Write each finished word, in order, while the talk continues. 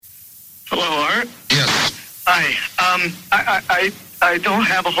Hello, Art. Yes. Hi. I don't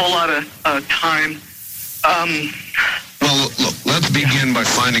have a whole lot of time. Well, look, let's begin by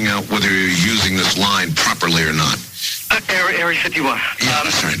finding out whether you're using this line properly or not. Area 51. Yeah,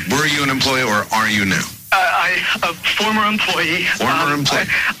 that's right. Were you an employee or are you now? A former employee. Former employee.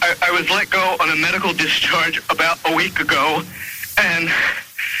 I was let go on a medical discharge about a week ago, and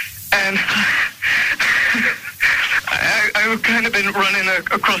I've kind of been running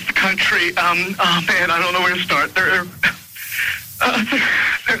across the country. Oh man, I don't know where to start. They're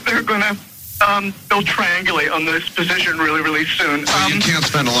gonna they'll triangulate on this position really soon. So you can't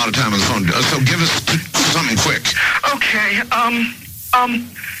spend a lot of time on the phone. So give us something quick. Okay.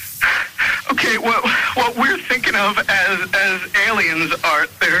 Okay. What we're thinking of as aliens are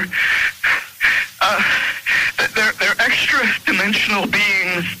they're extra-dimensional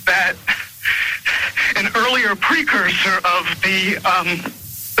beings that an earlier precursor of the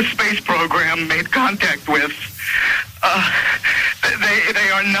space program made contact with. They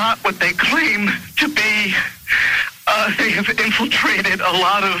are not what they claim to be. They have infiltrated a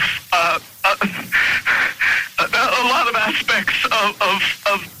lot of aspects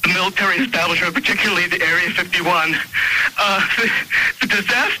of the military establishment, particularly the Area 51. The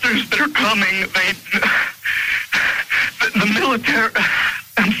disasters that are coming, the military.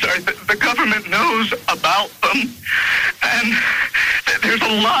 I'm sorry, the government knows about them, and there's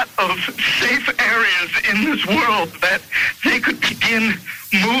a lot of safe areas in this world that they could begin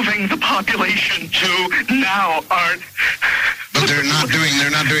moving the population to now, Art. But they're not doing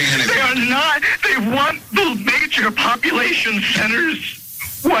anything. They are not. They want the major population centers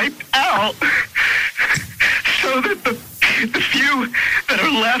wiped out so that the few that are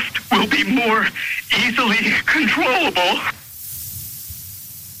left will be more easily controllable.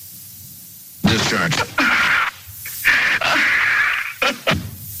 Discharge.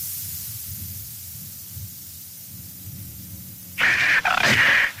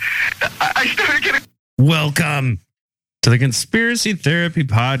 I started getting... Welcome to the Conspiracy Therapy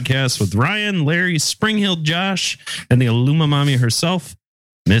Podcast with Ryan, Larry, Springhill, Josh, and the Illuma Mommy herself,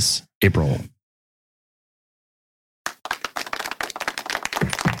 Miss April.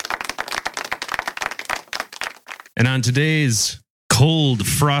 And on today's cold,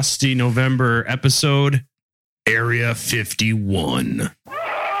 frosty November episode, Area 51.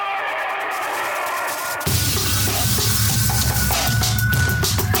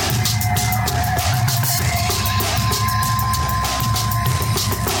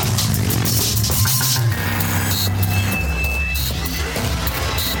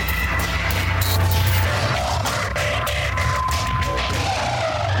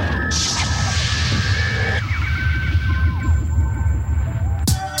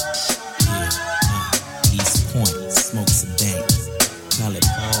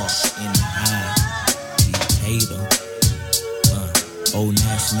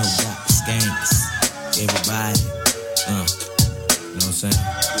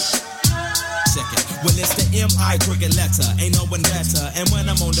 Ain't no one better. And when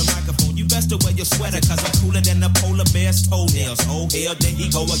I'm on the microphone, you best to wear your sweater, cause I'm cooler than the polar bear's toenails. Oh hell, there he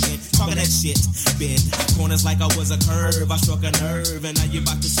go again, talking that shit. Bend corners like I was a curve. I struck a nerve, and now you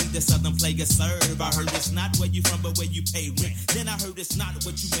about to see the southern player serve. I heard it's not where you from, but where you pay rent. Then I heard it's not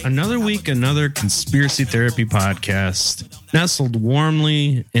what you make. Another week, another Conspiracy Therapy Podcast, nestled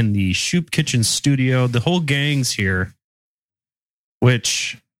warmly in the Shoop Kitchen studio. The whole gang's here,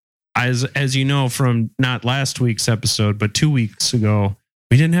 which... As you know from not last week's episode, but 2 weeks ago,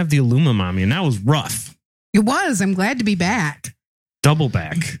 we didn't have the Illuma Mommy, and that was rough. It was. I'm glad to be back. Double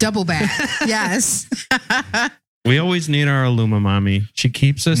back. Yes. We always need our Illuma Mommy. She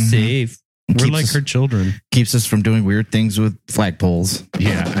keeps us safe. We're like her children. Keeps us from doing weird things with flagpoles.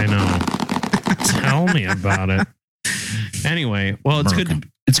 Yeah, I know. Tell me about it. Anyway, well, it's good.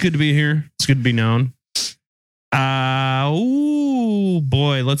 It's good to be here. It's good to be known. Oh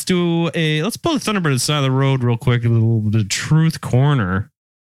boy, let's pull the Thunderbird to the side of the road real quick. The Truth Corner.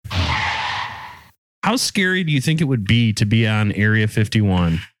 How scary do you think it would be to be on Area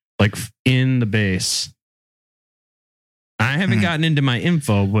 51, like in the base? I haven't gotten into my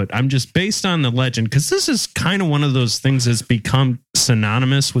info, but I'm just based on the legend, because this is kind of one of those things that's become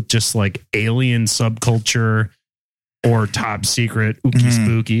synonymous with just like alien subculture or top secret ookie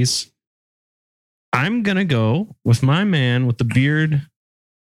spookies. I'm going to go with my man with the beard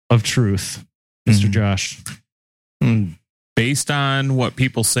of truth, Mr. Josh. Based on what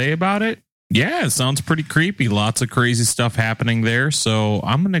people say about it, yeah, it sounds pretty creepy. Lots of crazy stuff happening there. So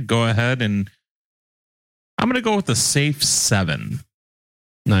I'm going to go ahead and I'm going to go with a safe 7.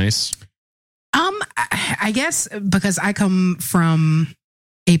 Nice. I guess because I come from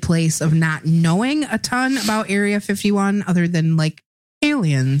a place of not knowing a ton about Area 51 other than like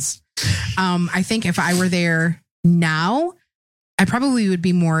aliens. I think if I were there now, I probably would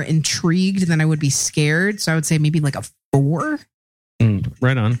be more intrigued than I would be scared. So I would say maybe like a 4.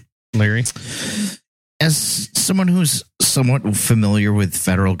 Right on, Larry. As someone who's somewhat familiar with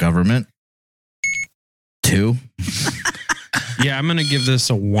federal government, 2. Yeah, I'm going to give this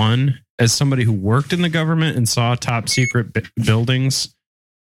a 1. As somebody who worked in the government and saw top secret buildings,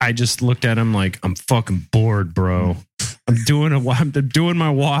 I just looked at them like, I'm fucking bored, bro. I'm doing my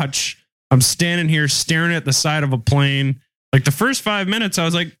watch. I'm standing here staring at the side of a plane. Like the first 5 minutes, I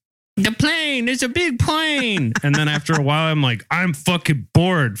was like, the plane, it's a big plane. And then after a while, I'm like, I'm fucking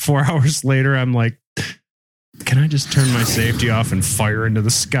bored. 4 hours later, I'm like, can I just turn my safety off and fire into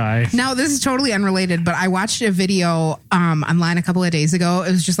the sky? Now, this is totally unrelated, but I watched a video online a couple of days ago.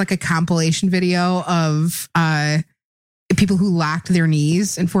 It was just like a compilation video of people who locked their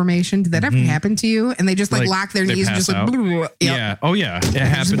knees in formation. Did that ever happen to you? And they just like lock their they knees and pass just like, out? yep. Yeah. Oh, yeah. It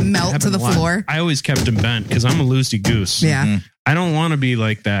happened. melt it happened to the a lot. floor. I always kept them bent because I'm a loosey goose. Yeah. I don't want to be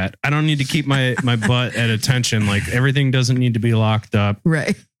like that. I don't need to keep my butt at attention. Like everything doesn't need to be locked up.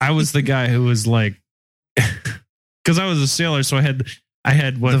 Right. I was the guy who was like, because I was a sailor, so I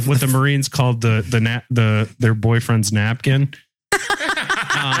had what the Marines called their boyfriend's napkin.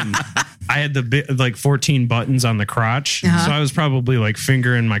 I had like 14 buttons on the crotch, Uh-huh. so I was probably like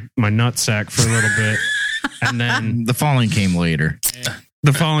fingering my nutsack for a little bit, and then The falling came later.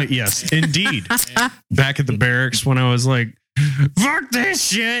 the following, yes, indeed, back at the barracks when I was like, fuck this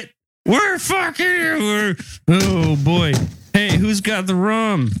shit, we're fucking here. Oh boy, hey, who's got the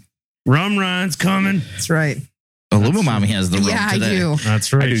rum? Rum Ron's coming. That's right. Illumimami has the rum Yeah, I today. do.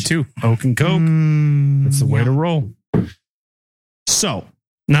 That's right. I do too. Oak and Coke. That's the way to roll. So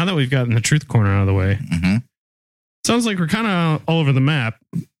now that we've gotten the truth corner out of the way, sounds like we're kind of all over the map.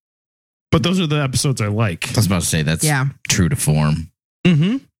 But those are the episodes I like. I was about to say that's true to form.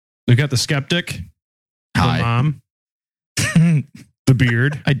 Mm-hmm. We got the skeptic, Hi. the mom, the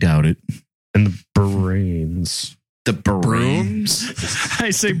beard, I doubt it. and the brains. The brooms.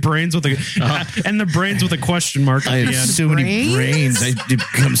 I say brains with a and the brains with a question mark at I the have end. so many brains. It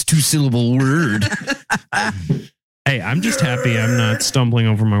becomes 2-syllable word. Hey, I'm just happy I'm not stumbling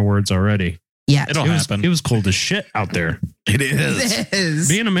over my words already. Yeah. It'll happen. It was cold as shit out there. It is. It is.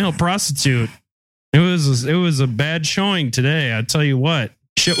 Being a male prostitute, it was a bad showing today. I tell you what,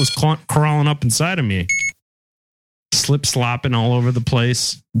 shit was crawling up inside of me, slip slopping all over the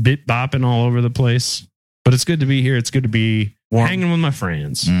place, bit bopping all over the place. But it's good to be here. It's good to be hanging with my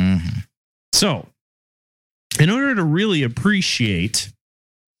friends. So, in order to really appreciate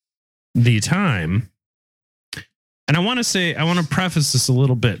the time, and I want to preface this a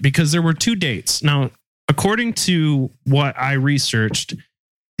little bit because there were 2 dates. Now, according to what I researched,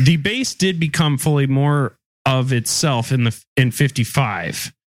 the base did become fully more of itself in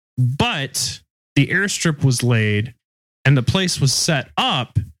 55, but the airstrip was laid and the place was set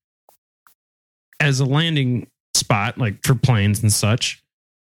up as a landing spot, like for planes and such,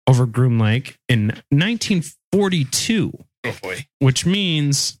 over Groom Lake in 1942. Oh boy. Which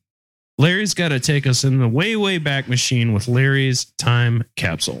means Larry's got to take us in the way, way back machine with Larry's time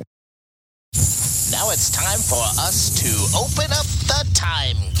capsule. Now it's time for us to open up the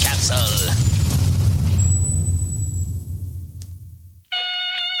time capsule.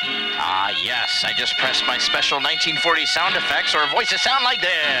 Ah, yes, I just pressed my special 1940 sound effects, or voices sound like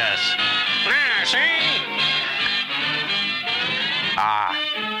this. See?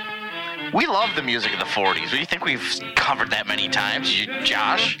 We love the music of the 40s. Do you think we've covered that many times,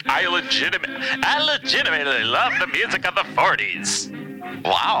 Josh? I legitimately love the music of the 40s.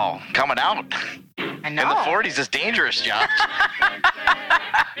 Wow, coming out. I know. And the 40s is dangerous, Josh.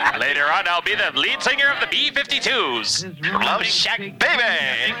 Later on, I'll be the lead singer of the B-52s. Love Shack,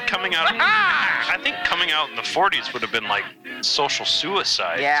 baby. Coming out, I think coming out in the 40s would have been like social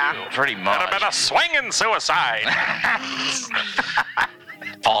suicide. Yeah, too. pretty much. Would have been a swinging suicide.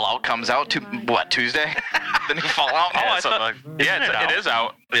 Fallout comes out Tuesday? The new Fallout? Oh, I thought, it is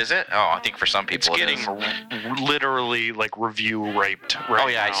out. Is it? Oh, I think for some It's people getting it is. literally like review raped right Oh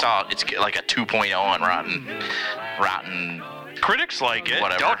yeah, now. I saw it. It's like a 2.0 on Rotten. Critics like it.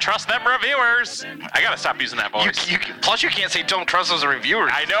 Whatever. Don't trust them reviewers. I gotta stop using that voice. Plus, you can't say don't trust those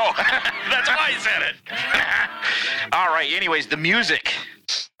reviewers. I know. That's why I said it. All right. Anyways, the music.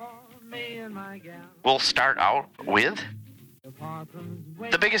 We'll start out with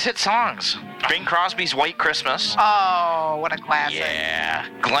the biggest hit songs. Bing Crosby's White Christmas. Oh, what a classic. Yeah.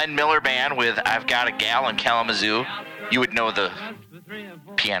 Glenn Miller Band with I've Got a Gal in Kalamazoo. You would know the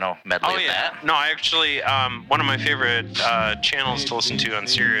piano medley Oh of yeah, that. no, I actually one of my favorite channels to listen to on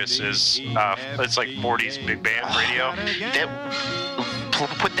Sirius is it's like 40s big band radio.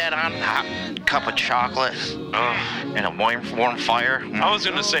 Put that on, hot cup of chocolate, and a warm fire. I was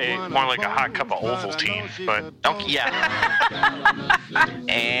gonna say more like a hot cup of Ovaltine, but Okay, yeah.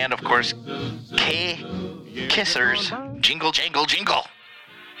 And of course, Kissers, Jingle Jangle Jingle.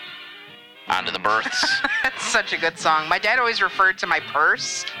 On to the births. That's such a good song. My dad always referred to my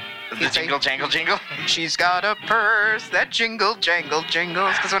purse. The Jingle Jangle Jingle. She's got a purse that jingle jangle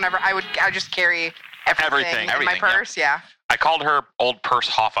jingles. Because whenever I just carry everything in my purse. Yeah. I called her Old Purse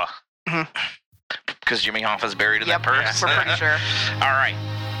Hoffa. Because Jimmy Hoffa's buried in Yep, that purse. we're pretty sure. All right.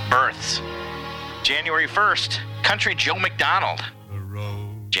 Births. January 1st, Country Joe McDonald.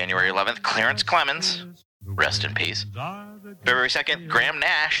 January 11th, Clarence Clemens. Rest in peace. February 2nd, Graham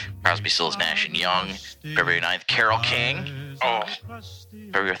Nash. Crosby, Stills, Nash and Young. February 9th, Carole King.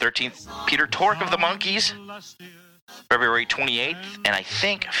 February 13th, Peter Tork of the Monkees. February 28th, and I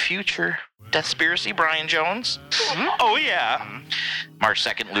think future Deathspiracy, Brian Jones. Oh yeah. March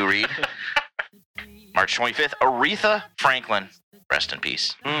 2nd, Lou Reed. March 25th, Aretha Franklin. Rest in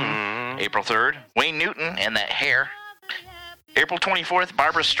peace. April 3rd, Wayne Newton and that hair. April 24th,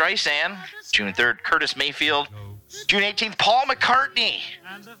 Barbara Streisand. June 3rd, Curtis Mayfield. June 18th, Paul McCartney.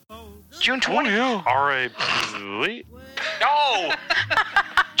 June 20th. All right. Wait. No.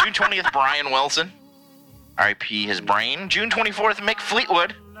 June 20th, Brian Wilson. R.I.P. his brain. June 24th, Mick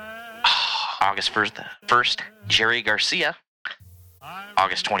Fleetwood. August 1st, Jerry Garcia.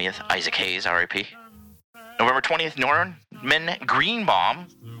 August 20th, Isaac Hayes, R.I.P. November 20th, Norman Greenbaum.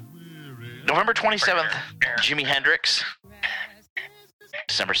 November 27th, Jimi Hendrix.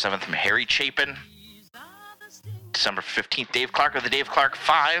 December 7th, Harry Chapin. December 15th, Dave Clark of the Dave Clark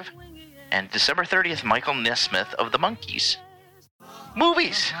 5. And December 30th, Michael Nesmith of the Monkees.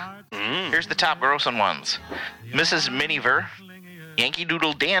 Movies. Here's the top grossing ones. Mrs. Miniver, Yankee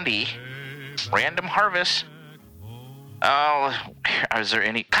Doodle Dandy, Random Harvest. Oh, is there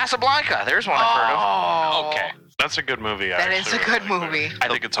any? Casablanca. There's one I've heard of. Okay, that's a good movie. That is a good movie. I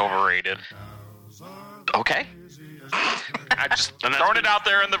think it's overrated. Okay. I just throwing it out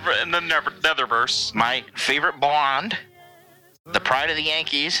there in the Netherverse. My favorite blonde, the pride of the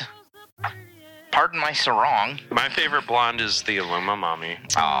Yankees. Pardon my sarong. My favorite blonde is the Aluma Mommy.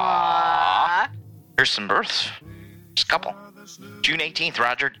 Aww. Here's some births. Just a couple. June 18th,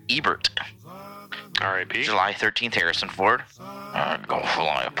 Roger Ebert. R.I.P. July 13th, Harrison Ford. Go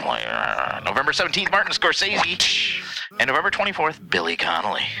fly a plane. November 17th, Martin Scorsese. And November 24th, Billy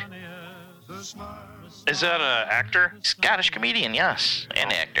Connolly. Is that an actor? Scottish comedian, yes.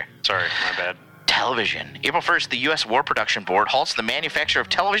 And actor. Sorry, my bad. Television. April 1st, the U.S. War Production Board halts the manufacture of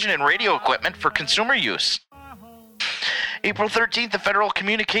television and radio equipment for consumer use. April 13th, the Federal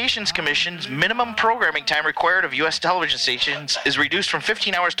Communications Commission's minimum programming time required of U.S. television stations is reduced from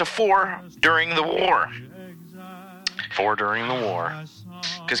 15 hours to 4 during the war. 4 during the war.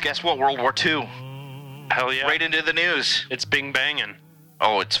 Because guess what? World War II. Hell yeah. Right into the news. It's bing banging.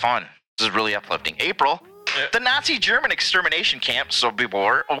 Oh, it's fun. This is really uplifting. April, the Nazi German extermination camp,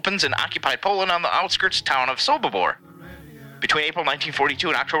 Sobibor, opens in occupied Poland on the outskirts town of Sobibor. Between April 1942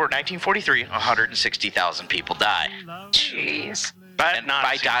 and October 1943, 160,000 people die. Jeez. But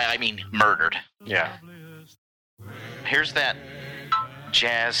by die, I mean murdered. Yeah. Here's that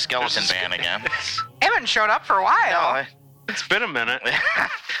jazz skeleton band again. Haven't showed up for a while. No, It's been a minute.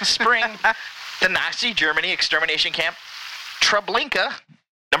 Spring, the Nazi Germany extermination camp, Treblinka,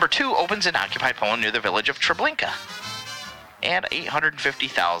 number 2, opens in occupied Poland near the village of Treblinka. And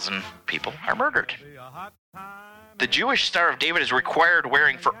 850,000 people are murdered. The Jewish Star of David is required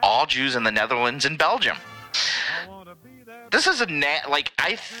wearing for all Jews in the Netherlands and Belgium. This is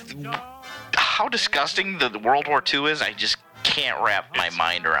how disgusting the World War II is, I just can't wrap my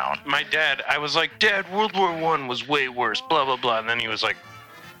mind around. My dad, I was like, Dad, World War I was way worse, blah, blah, blah. And then he was like,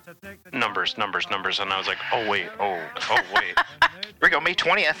 numbers. And I was like, oh, wait. Here we go, May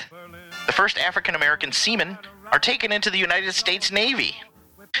 20th. The first African-American seamen are taken into the United States Navy.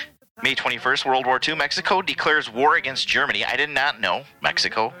 May 21st, World War II, Mexico declares war against Germany. I did not know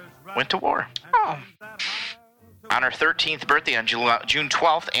Mexico went to war. Oh. On her 13th birthday on June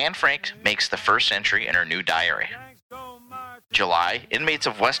 12th, Anne Frank makes the first entry in her new diary. July, inmates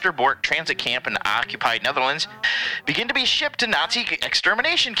of Westerbork transit camp in the occupied Netherlands begin to be shipped to Nazi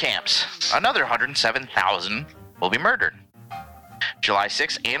extermination camps. Another 107,000 will be murdered. July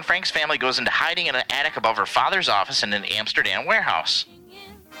 6th, Anne Frank's family goes into hiding in an attic above her father's office in an Amsterdam warehouse.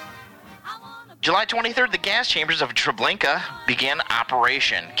 July 23rd, the gas chambers of Treblinka began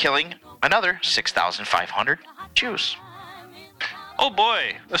operation, killing another 6,500 Jews. oh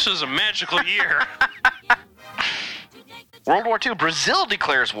boy, this is a magical year. World War II, Brazil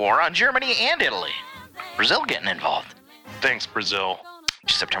declares war on Germany and Italy. Brazil getting involved. Thanks, Brazil.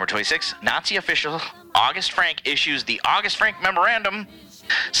 September 26th, Nazi official August Frank issues the August Frank Memorandum,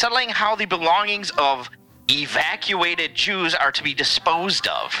 settling how the belongings of evacuated Jews are to be disposed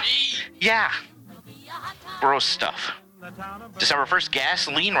of. Yeah. Gross stuff. December 1st,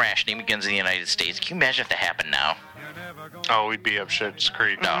 gasoline rationing begins in the United States. Can you imagine if that happened now? Oh, we'd be up Shit's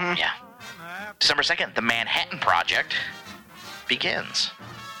Creek. No, yeah. December 2nd, the Manhattan Project begins.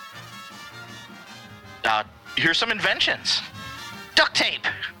 Here's some inventions. Duct tape.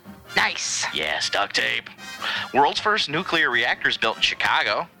 Nice. Yes, duct tape. World's first nuclear reactor is built in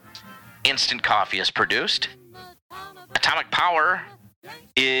Chicago. Instant coffee is produced. Atomic power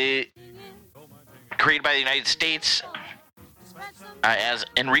is created by the United States as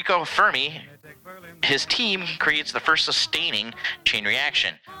Enrico Fermi. His team creates the first sustaining chain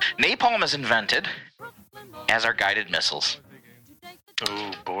reaction. Napalm is invented, as are guided missiles.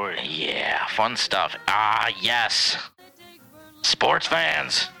 Oh, boy. Yeah, fun stuff. Ah, yes. Sports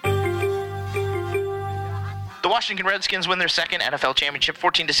fans. The Washington Redskins win their second NFL championship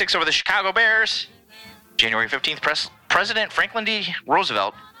 14-6 over the Chicago Bears. January 15th, President Franklin D.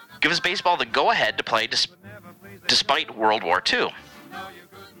 Roosevelt gives baseball the go-ahead to play despite World War II.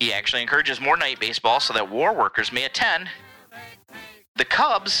 He actually encourages more night baseball so that war workers may attend. The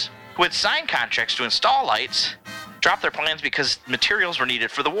Cubs, who had signed contracts to install lights, dropped their plans because materials were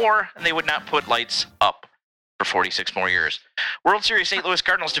needed for the war, and they would not put lights up for 46 more years. World Series, St. Louis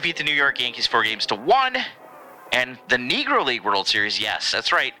Cardinals defeat the New York Yankees 4-1. And the Negro League World Series, yes,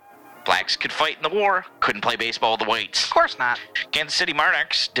 that's right. Blacks could fight in the war, couldn't play baseball with the whites. Of course not. Kansas City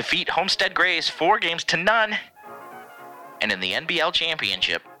Monarchs defeat Homestead Grays 4-0. And in the NBL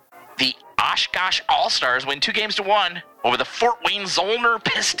Championship, the Oshkosh All-Stars win 2-1 over the Fort Wayne Zollner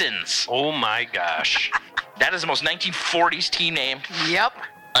Pistons. Oh, my gosh. That is the most 1940s team name Yep.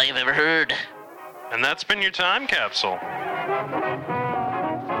 I've ever heard. And that's been your time capsule.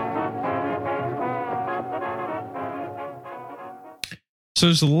 So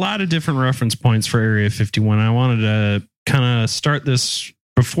there's a lot of different reference points for Area 51. I wanted to kind of start this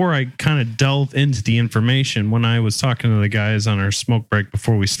before I kind of delve into the information. When I was talking to the guys on our smoke break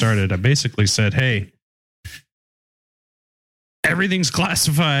before we started, I basically said, hey, everything's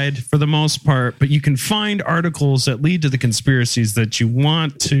classified for the most part, but you can find articles that lead to the conspiracies that you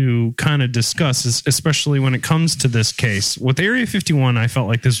want to kind of discuss, especially when it comes to this case. With Area 51, I felt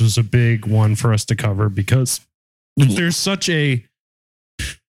like this was a big one for us to cover because there's such a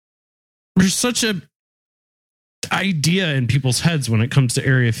idea in people's heads when it comes to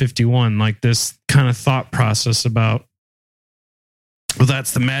Area 51, like this kind of thought process about, well,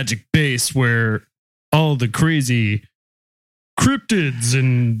 that's the magic base where all the crazy cryptids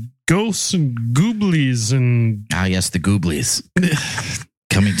and ghosts and gooblies and yes, the gooblies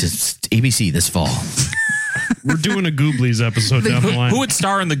coming to ABC this fall. We're doing a gooblies episode down the line. Who would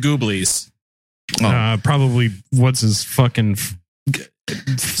star in the gooblies? Probably what's his fucking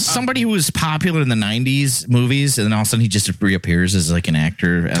somebody who was popular in the 90s movies, and then all of a sudden he just reappears as like an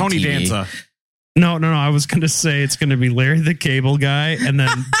actor. Tony TV. Danza. No. I was going to say it's going to be Larry the Cable Guy, and then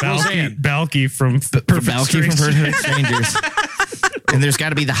Balky from Perfect Strangers. And there's got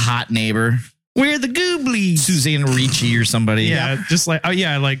to be the hot neighbor. We're the Gooblies. Suzanne Ricci or somebody. Yeah, just like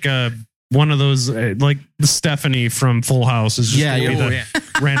like one of those like Stephanie from Full House is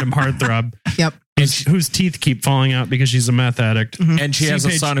just random heartthrob. Yep. Whose teeth keep falling out because she's a meth addict. Mm-hmm. And she has a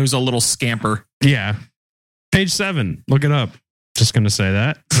son who's a little scamper. Yeah. Page 7. Look it up. Just going to say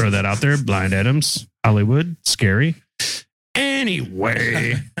that. Throw that out there. Blind Adams, Hollywood, scary.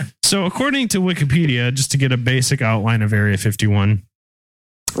 Anyway, so according to Wikipedia, just to get a basic outline of Area 51,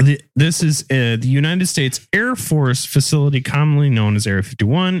 this is the United States Air Force facility, commonly known as Area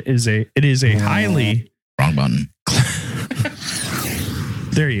 51. It is a highly wrong button.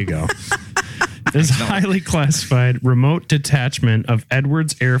 There you go. This highly classified remote detachment of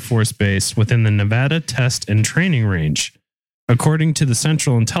Edwards Air Force Base within the Nevada Test and Training Range. According to the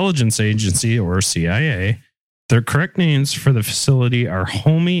Central Intelligence Agency, or CIA, their correct names for the facility are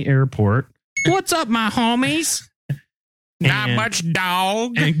Homey Airport. What's up, my homies? Not much,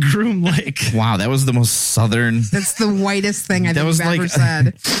 dog. And Groom Lake. Wow, that was the most southern. That's the whitest thing I've ever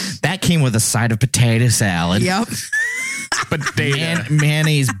said. That came with a side of potato salad. Yep. But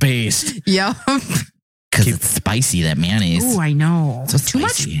mayonnaise based. Yep. Because it's spicy, that mayonnaise. Oh, I know. So too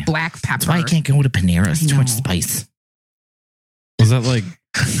spicy. much black pepper. That's why I can't go to Panera. It's too much spice. Was that like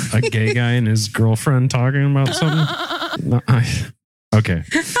a gay guy and his girlfriend talking about something? No, okay.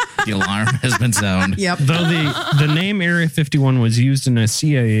 The alarm has been sounded. Yep. Though the name Area 51 was used in a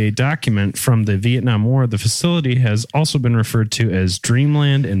CIA document from the Vietnam War, the facility has also been referred to as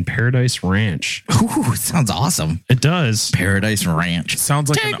Dreamland and Paradise Ranch. Ooh, sounds awesome. It does. Paradise Ranch. Sounds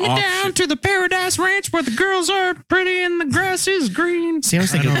like Take an me off. down to the Paradise Ranch where the girls are pretty and the grass is green. See, I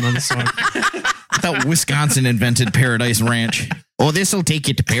was thinking, don't know the song. I thought Wisconsin invented Paradise Ranch. Oh, this will take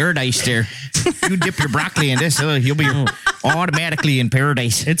you to paradise there. You dip your broccoli in this, you'll be automatically in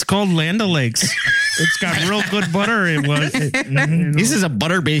paradise. It's called Land O'Lakes. It's got real good butter. It was. This is a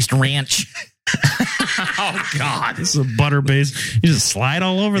butter-based ranch. Oh God! This is a butter base. You just slide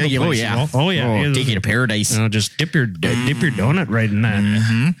all over the place. Oh, yeah. Oh yeah. Oh, take you to paradise. You know, just dip your donut right in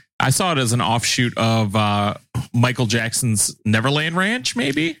that. I saw it as an offshoot of Michael Jackson's Neverland Ranch,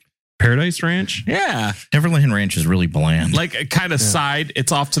 maybe. Paradise Ranch. Yeah, Neverland Ranch is really bland. like a kind of side.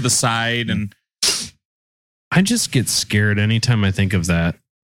 It's off to the side, and I just get scared anytime I think of that.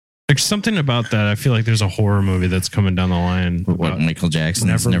 There's something about that. I feel like there's a horror movie that's coming down the line. What, about Michael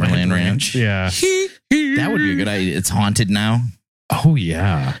Jackson's Neverland Ranch? Yeah. That would be a good idea. It's haunted now. Oh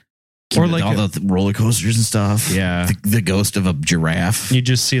yeah. Or like all the roller coasters and stuff. Yeah. The ghost of a giraffe. You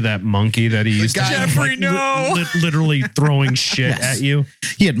just see that monkey that he used to Jeffrey, no. literally throwing shit Yes. at you.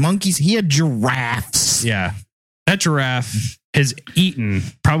 He had monkeys. He had giraffes. Yeah. That giraffe has eaten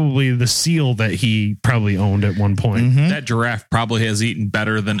probably the seal that he probably owned at one point. that giraffe probably has eaten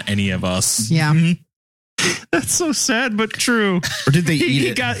better than any of us. Yeah. That's so sad but true. Or did they eat He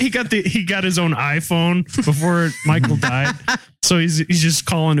it? got his own iPhone before Michael died. So he's just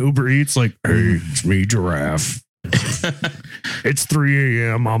calling Uber Eats like, "Hey, it's me, giraffe. It's 3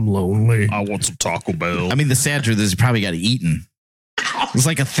 a.m. I'm lonely. I want some Taco Bell. I mean, the sad truth is he probably got eaten. It's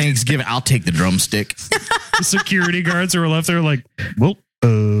like a Thanksgiving. I'll take the drumstick. The security guards who were left there like, well,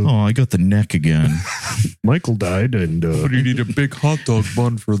 Oh, I got the neck again. Michael died and But you need a big hot dog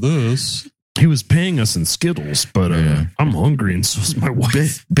bun for this. he was paying us in Skittles, but Yeah. I'm hungry and so's my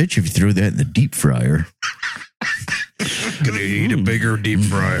wife. Bet you if you threw that in the deep fryer. Gonna eat a bigger deep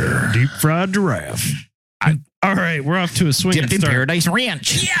fryer. Deep fried giraffe. All right, we're off to a swing. Dipped in start. Paradise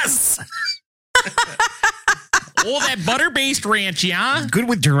Ranch. Yes. Oh, that butter-based ranch, yeah. Good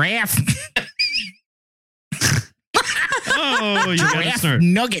with giraffe. Oh, you got to Giraffe start.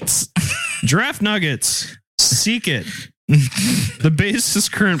 nuggets. Giraffe nuggets. Seek it. The base's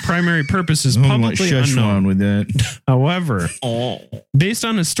current primary purpose is I want publicly Szechuan unknown. with that. However, based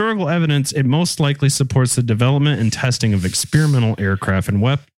on historical evidence, it most likely supports the development and testing of experimental aircraft and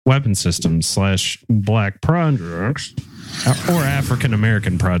weapon systems / black projects or African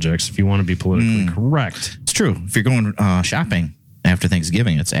American projects, if you want to be politically correct. It's true. If you're going shopping after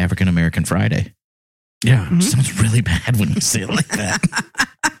Thanksgiving, it's African American Friday. Yeah. Sounds really bad when you say it like that.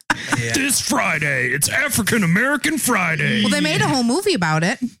 This Friday, it's African American Friday. Well, they made a whole movie about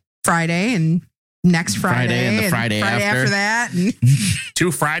it. Friday and next Friday, Friday and the Friday after. that. And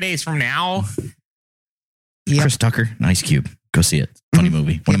 2 Fridays from now. Yep. Chris Tucker, Ice Cube. Go see it. Funny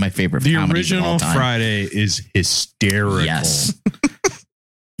movie. One of my favorite The comedies of all original time. Friday is hysterical. Yes.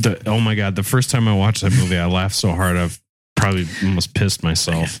 Oh my God. The first time I watched that movie, I laughed so hard I've probably almost pissed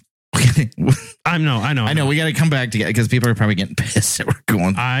myself. I know. We got to come back together because people are probably getting pissed that we're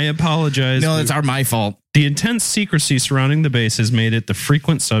going. I apologize. No, it's my fault. The intense secrecy surrounding the base has made it the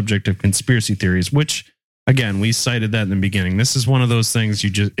frequent subject of conspiracy theories, which, again, we cited that in the beginning. This is one of those things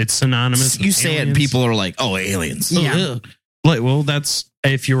it's synonymous. You with say it and aliens. people are like, oh, aliens. Yeah. Well, that's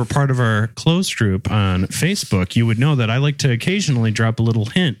if you were part of our closed group on Facebook, you would know that I like to occasionally drop a little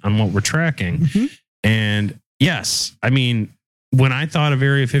hint on what we're tracking. And yes, I mean, when I thought of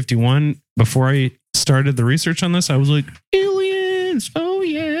Area 51 before I started the research on this, I was like, aliens. Oh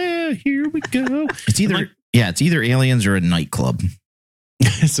yeah, here we go. It's either aliens or a nightclub.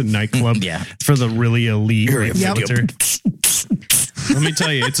 It's a nightclub. Yeah. It's for the really elite. Area Yep. military. Let me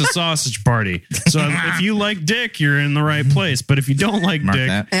tell you, it's a sausage party. So if you like dick, you're in the right place. But if you don't like Mark dick,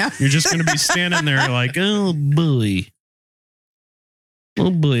 that. Yeah. you're just going to be standing there like, oh boy. Oh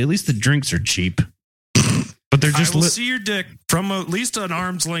boy. At least the drinks are cheap. But they're just I will see your dick from at least an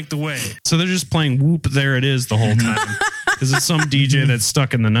arm's length away. so they're just playing Whoop There It Is the whole time. Because it's some DJ that's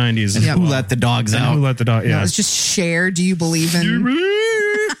stuck in the 90s. Yep. Who let the dogs And out? Who let the dog? No, Yeah. it's just share. Do you believe in?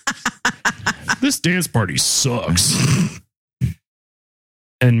 This dance party sucks.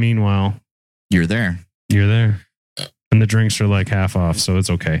 And meanwhile, You're there. you're there. And the drinks are like half off, so it's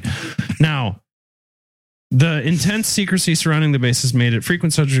okay. Now, the intense secrecy surrounding the base has made it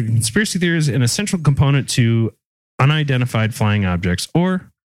frequent subject of conspiracy theories and a central component to unidentified flying objects,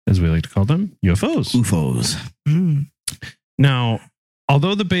 or as we like to call them, UFOs. UFOs. Mm. Now,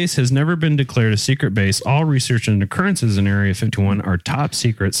 Although the base has never been declared a secret base, all research and occurrences in Area 51 are top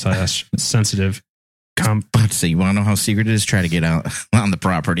secret / sensitive. So you want to know how secret it is? Try to get out on the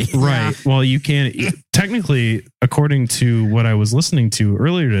property. Right. Well, you can't. Technically, according to what I was listening to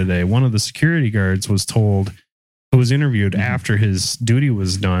earlier today, one of the security guards was told, who was interviewed after his duty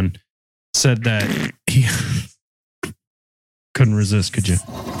was done, said that he couldn't resist. Could you?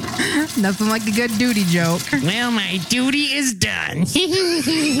 Nothing like a good duty joke. Well, my duty is done.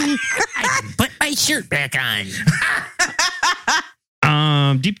 I can put my shirt back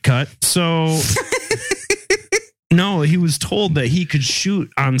on. Deep cut. So, no, he was told that he could shoot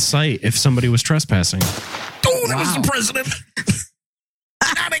on sight if somebody was trespassing. Oh, that was the president.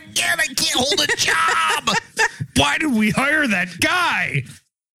 Not again. I can't hold a job. Why did we hire that guy?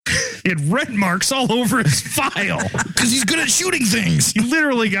 He had red marks all over his file. Because he's good at shooting things. He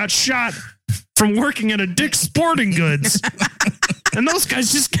literally got shot from working at a Dick's Sporting Goods. And those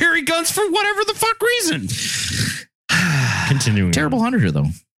guys just carry guns for whatever the fuck reason. Continuing. Terrible hunter, though,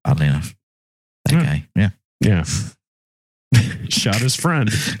 oddly enough. That guy. Yeah. Yeah. Shot his friend.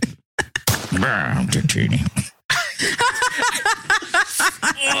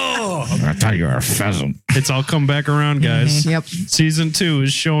 I thought you were a pheasant. It's all come back around, guys. Yep. Season 2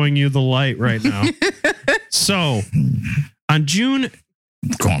 is showing you the light right now. So, on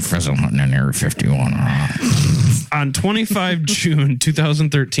Going pheasant hunting in Area 51. On 25 June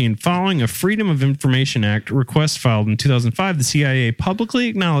 2013, following a Freedom of Information Act request filed in 2005, the CIA publicly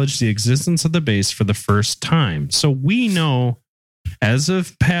acknowledged the existence of the base for the first time. So we know, as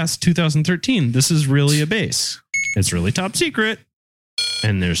of past 2013, this is really a base. It's really top secret,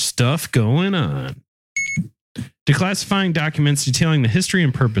 and there's stuff going on. Declassifying documents detailing the history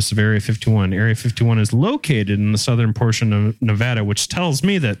and purpose of Area 51. Area 51 is located in the southern portion of Nevada, which tells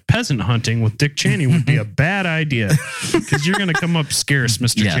me that peasant hunting with Dick Cheney would be a bad idea because you're going to come up scarce,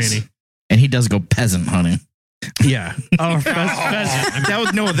 Mr. Cheney. And he does go peasant hunting. Yeah. Oh, pheasant. That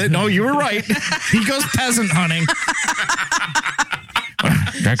was no, you were right. He goes peasant hunting.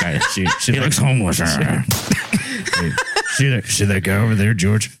 That guy, he looks homeless. See that guy over there,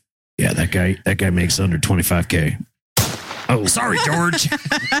 George? Yeah, that guy makes under $25K. Oh, sorry, George.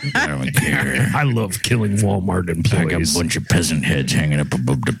 I don't care. I love killing Walmart employees. I got a bunch of peasant heads hanging up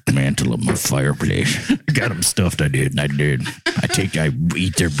above the mantle of my fireplace. I got them stuffed. I did. I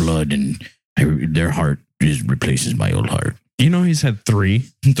eat their blood, and their heart replaces my old heart. You know, he's had 3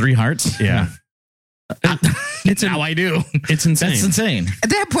 hearts. Yeah. It's how I do. It's insane. That's insane.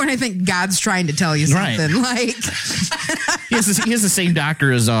 At that point, I think God's trying to tell you something. Right. Like he has the same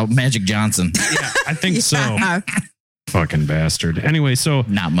doctor as Magic Johnson. Yeah, I think so. Fucking bastard. Anyway, so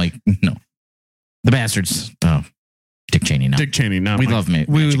not Mike. No, the bastards. Oh, Dick Cheney. No, Dick Cheney. Not we Mike. love me.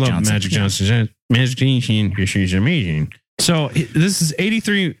 We love Magic Johnson. Magic Johnson. She's amazing. So this is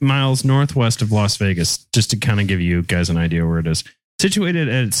 83 miles northwest of Las Vegas. Just to kind of give you guys an idea where it is. Situated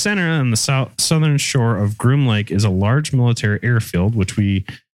at its center on the southern shore of Groom Lake is a large military airfield, which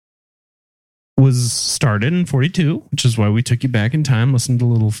was started in 42, which is why we took you back in time. Listen to a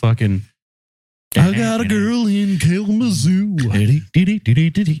little fucking... I got a girl in Kalamazoo.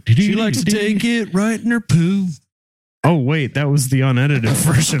 She likes to take it right in her poo. Oh, wait, that was the unedited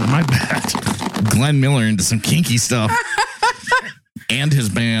version. My bad. Glenn Miller into some kinky stuff. And his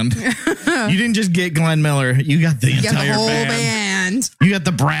band. You didn't just get Glenn Miller. You got the entire whole band. You got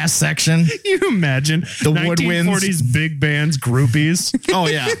the brass section. You imagine the woodwinds. 1940s big bands, groupies. Oh,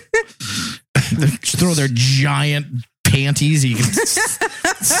 yeah. Throw their giant panties you can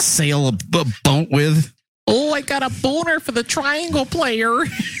sail a boat with. Oh, I got a boner for the triangle player.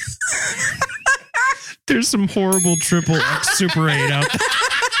 There's some horrible triple X Super 8 out there.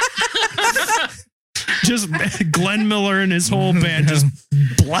 Just Glenn Miller and his whole band just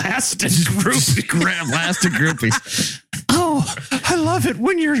blasted groupies. Oh, I love it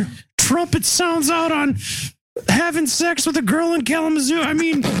when your trumpet sounds out on having sex with a girl in Kalamazoo. I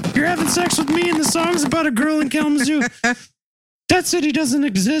mean, you're having sex with me and the song's about a girl in Kalamazoo. That city doesn't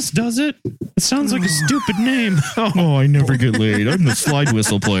exist, does it? It sounds like a stupid name. Oh, I never get laid. I'm the slide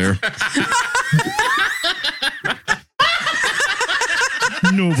whistle player.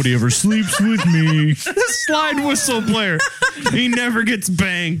 Nobody ever sleeps with me. The slide whistle player. He never gets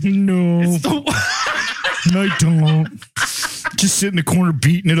banged. No. I don't. Just sit in the corner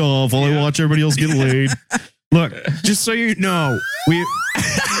beating it off while I watch everybody else get laid. Look, just so you know,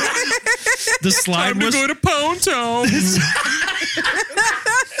 the slide whistle to Ponto.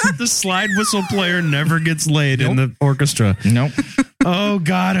 The slide whistle player never gets laid in the orchestra. Nope. Oh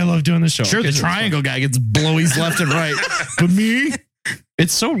God, I love doing the show. Sure, the triangle guy gets blowies left and right, but me.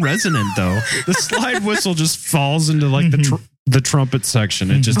 It's so resonant, though. The slide whistle just falls into like the the trumpet section.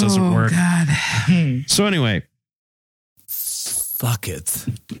 It just doesn't work. God. So anyway, Fuck it.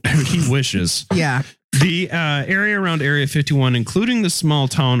 he wishes. Yeah. The area around Area 51, including the small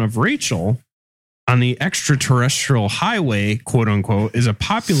town of Rachel on the extraterrestrial highway, quote unquote, is a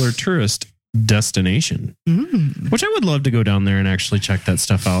popular tourist destination, which I would love to go down there and actually check that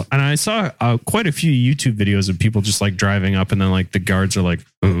stuff out. And I saw quite a few YouTube videos of people just like driving up, and then like the guards are like,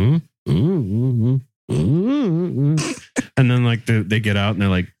 and then like they get out and they're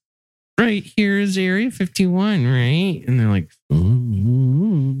like, right here is Area 51, right? And they're like,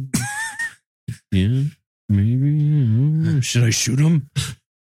 yeah, maybe. Should I shoot him?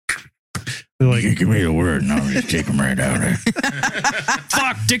 They're like, Give me the word and I'll just take him right out of there.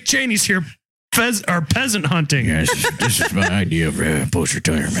 fuck, Dick Cheney's here. Peasant hunting. Yes, this is my idea of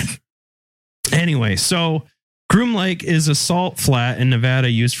post-retirement. Anyway, so Groom Lake is a salt flat in Nevada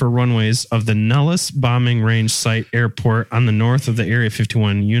used for runways of the Nellis Bombing Range Site Airport on the north of the Area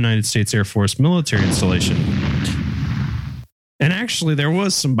 51 United States Air Force military installation. And actually, there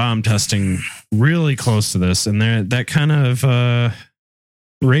was some bomb testing really close to this, and that kind of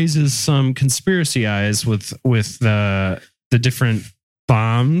raises some conspiracy eyes with the different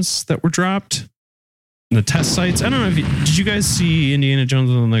bombs that were dropped, the test sites. I don't know if did you guys see Indiana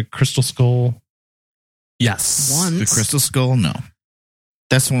Jones on the Crystal Skull? Yes. Once. The Crystal Skull? No.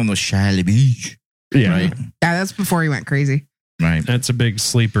 That's the one with Shia LaBeouf. Yeah, Right. Yeah, that's before he went crazy. Right. that's a big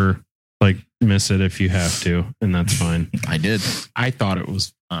sleeper. Like, miss it if you have to, and that's fine. I did. I thought it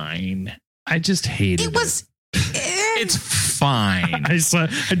was fine. I just hated it. It was. It's fine. I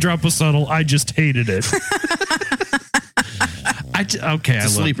drop a subtle. I just hated it. Okay, It's a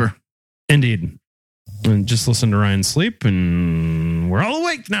sleeper. Indeed. And just listen to Ryan sleep, and we're all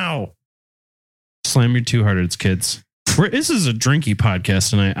awake now. Slam your two-hearteds, kids. This is a drinky podcast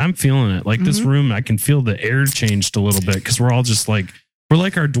tonight. I'm feeling it. Like this room, I can feel the air changed a little bit because we're all just like, we're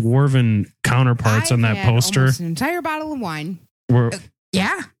like our dwarven counterparts on that poster. An entire bottle of wine.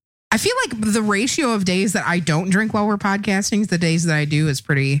 Yeah. I feel like the ratio of days that I don't drink while we're podcasting, the days that I do is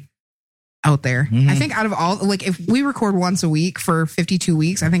pretty out there. I think out of all, like if we record once a week for 52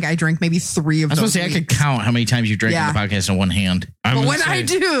 weeks, I think I drink maybe 3 of I was those supposed to say, I could weeks. count how many times you drank Yeah. on the podcast in one hand. But when I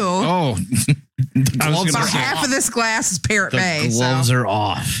do, Oh, about half of this glass is Parrot Bay. gloves are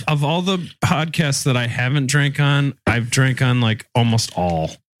off. Of all the podcasts that I haven't drank on, I've drank on like almost all.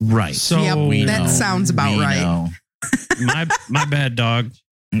 Right. So Yep, that sounds about We right. know. my bad, dog.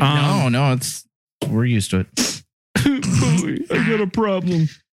 No, we're used to it. I got a problem.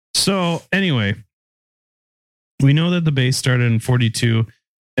 So anyway, we know that the base started in 42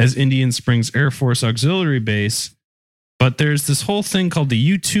 as Indian Springs Air Force Auxiliary Base, but there's this whole thing called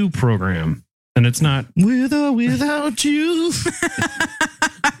the U2 program, and it's not with or without you.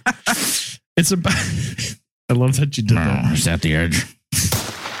 It's about. I love that you did that. It's at the edge.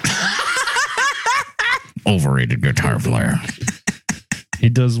 Overrated guitar player. He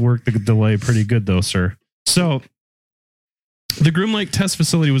does work the delay pretty good, though, sir. So, the Groom Lake Test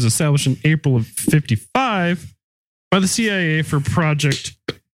Facility was established in April of 55 by the CIA for Project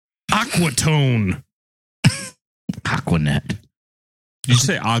Aquatone. Aquanet. Did you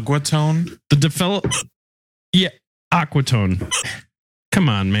say Aguatone? Yeah, Aquatone. Come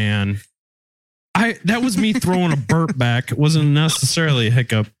on, man. That was me throwing a burp back. It wasn't necessarily a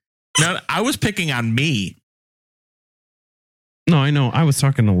hiccup. No, I was picking on me. No, I know. I was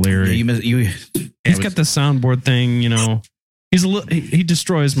talking to Larry. He's got the soundboard thing, you know. He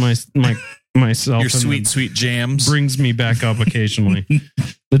destroys myself. Your sweet jams. Brings me back up occasionally.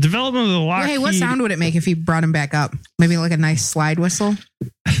 The development of the Lockheed. Hey, what sound would it make if you brought him back up? Maybe like a nice slide whistle.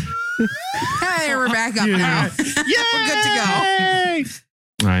 Hey, we're back up now. We're good to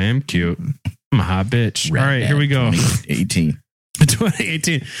go. I am cute. I'm a hot bitch. Red All right, Hat here we go. 2018.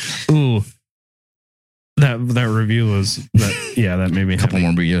 2018. Ooh. That review was that. Yeah, that made me A couple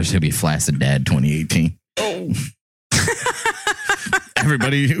happy. more years, he'll be Flaccid Dad 2018. Oh.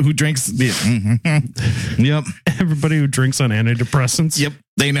 Everybody who drinks. Yep. Everybody who drinks on antidepressants. Yep.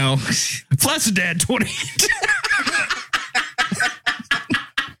 They know. Flaccid Dad 2018.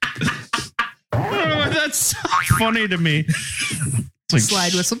 Oh, that's so funny to me. It's like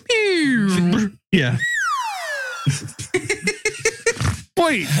Slide whistle. Yeah.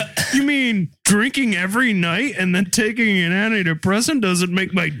 Wait, you mean drinking every night and then taking an antidepressant doesn't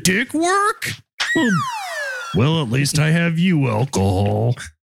make my dick work? Well, at least I have you, alcohol.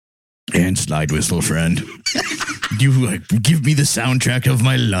 And slide whistle, friend. You give me the soundtrack of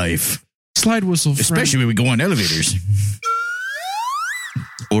my life. Slide whistle, friend. Especially when we go on elevators.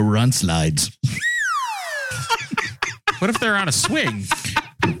 Or we're on slides. What if they're on a swing?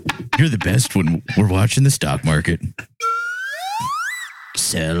 You're the best when we're watching the stock market.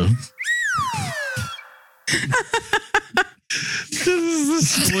 cell. This is the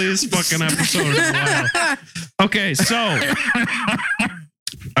silliest fucking episode in a while. Okay,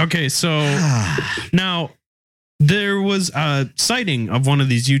 so now there was a sighting of one of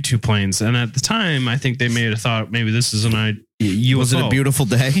these U-2 planes, and at the time, I think they may have thought maybe this is an UFO. Was it a beautiful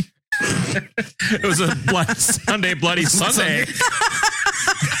day? It was a Sunday, Bloody Sunday.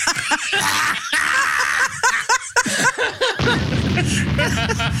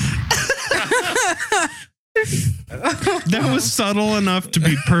 That was subtle enough to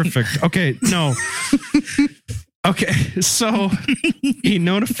be perfect. Okay, no. Okay, so he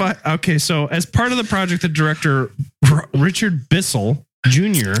notified. Okay, so as part of the project, the director, Richard Bissell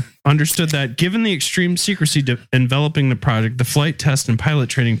Jr., understood that given the extreme secrecy enveloping the project, the flight test and pilot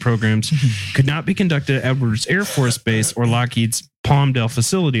training programs could not be conducted at Edwards Air Force Base or Lockheed's Palmdale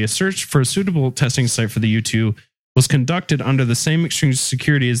facility. A search for a suitable testing site for the U-2 was conducted under the same extreme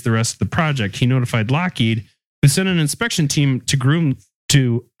security as the rest of the project. He notified Lockheed, who sent an inspection team to Groom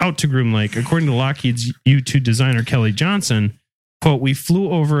Lake. According to Lockheed's U-2 designer Kelly Johnson, quote, "We flew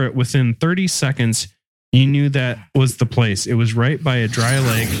over it within 30 seconds. You knew that was the place. It was right by a dry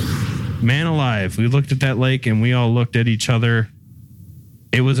lake. Man alive. We looked at that lake and we all looked at each other.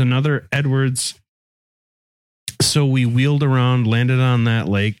 It was another Edwards. So we wheeled around, landed on that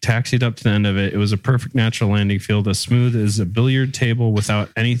lake, taxied up to the end of it. It was a perfect natural landing field, as smooth as a billiard table without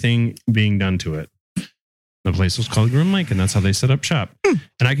anything being done to it. The place was called Groom Lake, and that's how they set up shop." And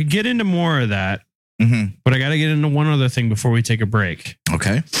I could get into more of that, but I got to get into one other thing before we take a break.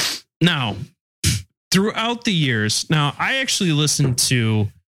 Okay. Now, throughout the years, I actually listened to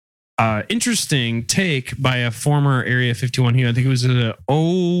interesting take by a former Area 51 here. I think it was a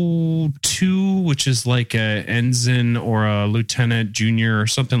 02, which is like a ensign or a lieutenant junior or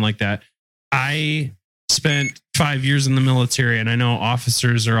something like that. I spent 5 years in the military, and I know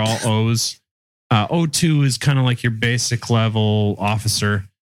officers are all O's. 02 is kind of like your basic level officer.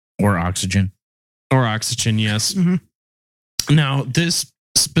 Or oxygen. Or oxygen, yes. Now, this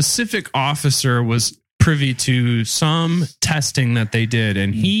specific officer was privy to some testing that they did,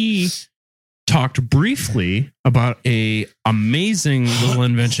 and he talked briefly about a amazing little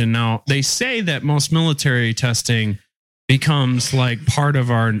invention. Now, they say that most military testing becomes like part of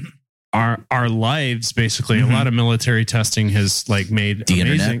our lives, basically. A lot of military testing has like made the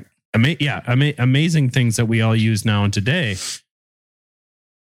amazing amazing things that we all use now and today.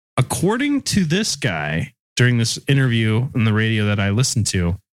 According to this guy, during this interview on the radio that I listened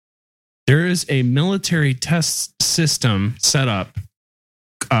to, there is a military test system set up,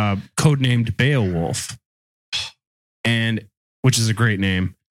 codenamed Beowulf, and which is a great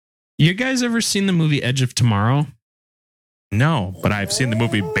name. You guys ever seen the movie Edge of Tomorrow? No, but I've seen the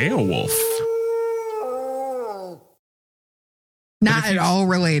movie Beowulf. Not at all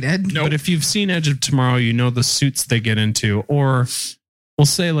related. No, but if you've seen Edge of Tomorrow, you know the suits they get into, or we'll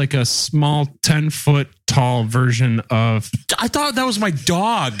say like a small 10-foot tall version of. I thought that was my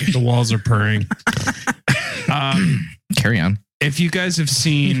dog. The walls are purring. Carry on. If you guys have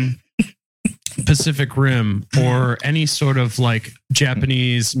seen Pacific Rim or any sort of like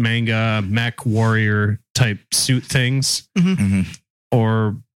Japanese manga mech warrior type suit things,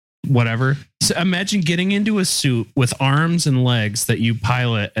 or whatever. So imagine getting into a suit with arms and legs that you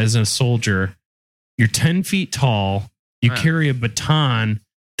pilot as a soldier. You're 10 feet tall. You carry a baton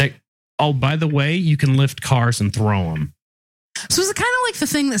that, oh, by the way, you can lift cars and throw them. So is it kind of like the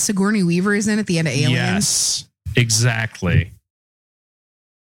thing that Sigourney Weaver is in at the end of Aliens? Yes, exactly.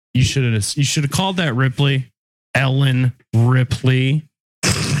 You should have called that Ripley. Ellen Ripley.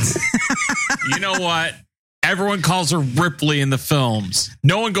 You know what? Everyone calls her Ripley in the films.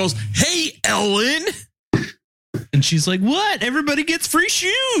 No one goes, "Hey, Ellen." And she's like, "What? Everybody gets free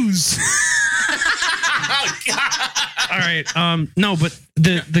shoes." All right. No, but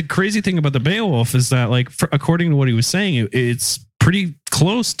the crazy thing about the Beowulf is that, like, according to what he was saying, it's pretty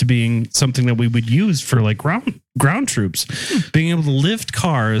close to being something that we would use for like ground troops, being able to lift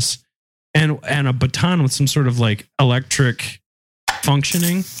cars and a baton with some sort of like electric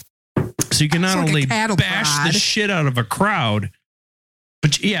functioning. So you can not only bash the shit out of a crowd,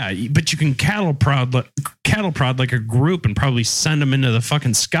 but you can cattle prod like a group and probably send them into the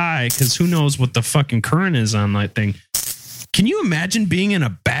fucking sky, because who knows what the fucking current is on that thing. Can you imagine being in a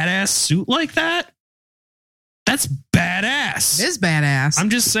badass suit like that? That's badass. It is badass. I'm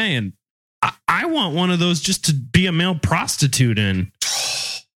just saying, I want one of those just to be a male prostitute in.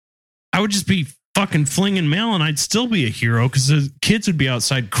 I would just be fucking flinging mail and I'd still be a hero, because the kids would be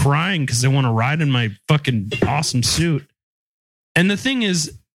outside crying because they want to ride in my fucking awesome suit. And the thing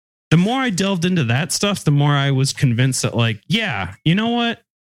is, the more I delved into that stuff, the more I was convinced that, like, yeah, you know what?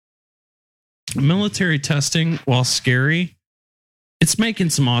 Military testing, while scary, it's making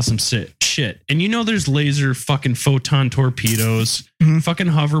some awesome shit. And you know, there's laser fucking photon torpedoes, fucking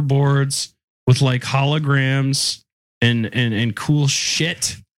hoverboards with like holograms and cool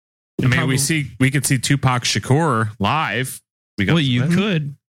shit. I mean, we could see Tupac Shakur live. Well, you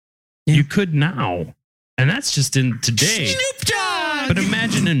could. Yeah. You could now. And that's just in today. Snoop Dogg! But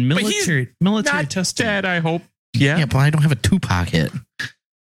imagine in military not testing. Dead, I hope. Yeah. Yeah, but I don't have a Tupac hit.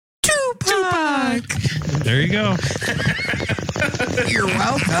 Tupac! There you go. You're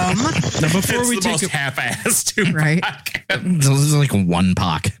welcome. Now, before It's we the take most half-assed Tupac. Right. This is like one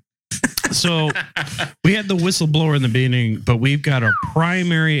Pac. So we had the whistleblower in the beginning, but we've got a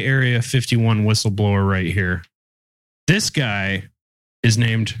primary Area 51 whistleblower right here. This guy is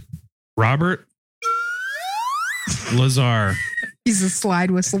named Robert Lazar. He's a slide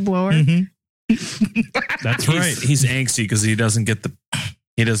whistleblower. That's right. He's angsty because he doesn't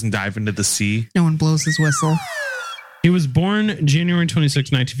dive into the sea. No one blows his whistle. He was born January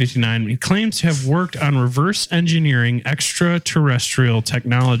 26, 1959. He claims to have worked on reverse engineering extraterrestrial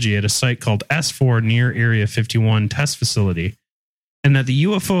technology at a site called S4 near Area 51 test facility, and that the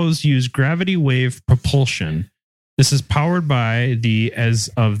UFOs use gravity wave propulsion. This is powered by the, as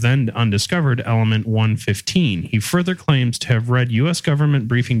of then undiscovered, element 115. He further claims to have read U.S. government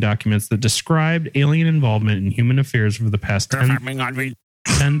briefing documents that described alien involvement in human affairs over the past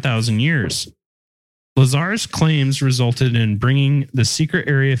 10,000 years. Lazar's claims resulted in bringing the secret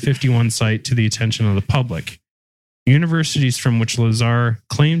Area 51 site to the attention of the public. Universities from which Lazar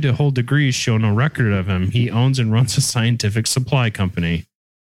claimed to hold degrees show no record of him. He owns and runs a scientific supply company,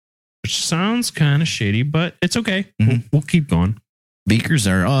 which sounds kind of shady, but it's okay. We'll keep going. Beakers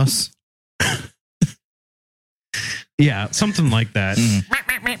are us. Yeah, something like that.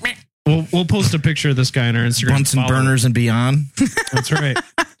 We'll post a picture of this guy on our Instagram. Bunsen burners and beyond. That's right.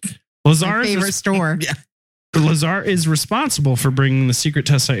 My favorite store. Yeah. Lazar is responsible for bringing the secret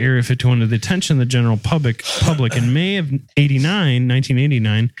test site Area 51 to the attention of the general public. In May of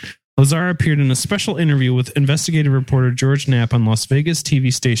 1989, Lazar appeared in a special interview with investigative reporter George Knapp on Las Vegas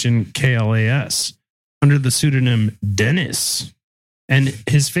TV station KLAS under the pseudonym Dennis, and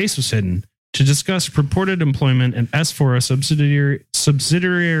his face was hidden, to discuss purported employment at S4, a subsidiary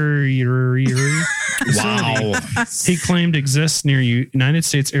Wow. he claimed exists near United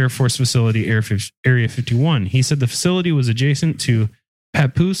States Air Force facility Area 51. He said the facility was adjacent to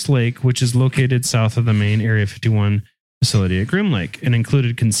Papoose Lake, which is located south of the main Area 51 facility at Grim Lake, and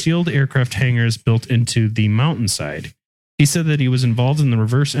included concealed aircraft hangars built into the mountainside. He said that he was involved in the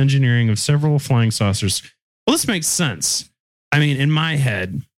reverse engineering of several flying saucers. Well, this makes sense. I mean, in my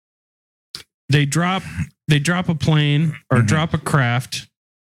head, they drop a plane or drop a craft,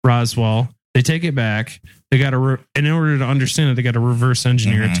 Roswell. They take it back. They got to, in order to understand it, they got to reverse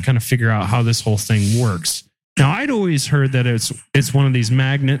engineer it to kind of figure out how this whole thing works. Now, I'd always heard that it's one of these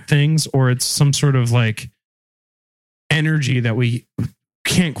magnet things, or it's some sort of like energy that we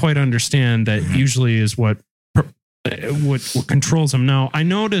can't quite understand. That usually is what controls them. Now, I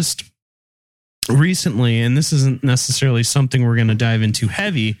noticed recently, and this isn't necessarily something we're going to dive into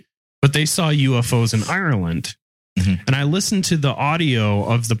heavy, but they saw UFOs in Ireland. And I listened to the audio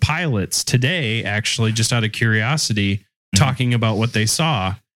of the pilots today, actually, just out of curiosity, talking about what they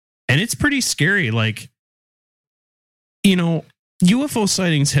saw. And it's pretty scary. Like, you know, UFO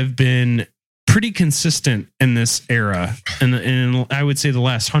sightings have been pretty consistent in this era. And I would say the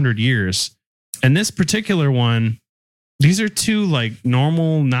last 100 years. And this particular one, these are two like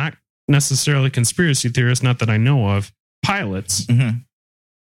normal, not necessarily conspiracy theorists, not that I know of, pilots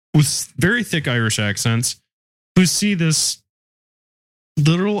with very thick Irish accents, who see this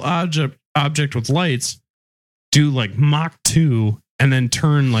little object with lights do like Mach 2 and then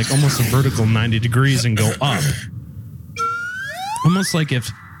turn like almost a vertical 90 degrees and go up. Almost like if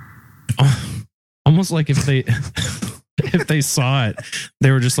they if they saw it,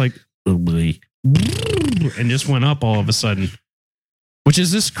 they were just like, oh boy, and just went up all of a sudden. Which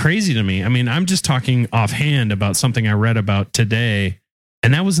is just crazy to me. I mean, I'm just talking offhand about something I read about today,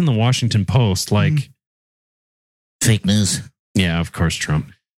 and that was in the Washington Post. Like, fake news. Yeah, of course,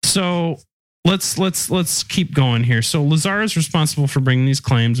 Trump. So let's keep going here. So Lazar is responsible for bringing these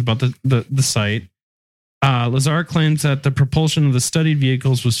claims about the site. Lazar claims that the propulsion of the studied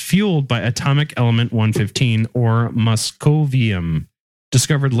vehicles was fueled by atomic element 115, or moscovium,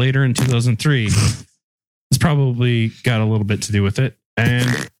 discovered later in 2003. This probably got a little bit to do with it,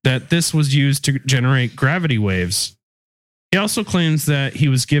 and that this was used to generate gravity waves. He also claims that he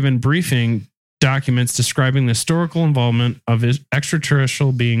was given briefing documents describing the historical involvement of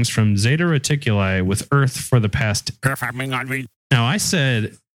extraterrestrial beings from Zeta Reticuli with Earth for the past. Now, I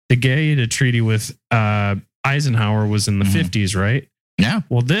said the Gaeta Treaty with Eisenhower was in the 50s, right? Yeah.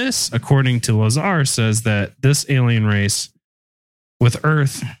 Well, this, according to Lazar, says that this alien race with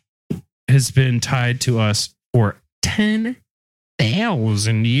Earth has been tied to us for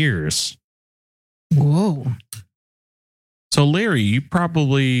 10,000 years. Whoa. So, Larry, you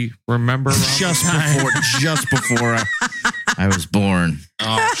probably remember just before I was born.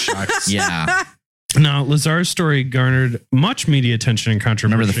 Oh, shucks. Yeah. Now, Lazar's story garnered much media attention and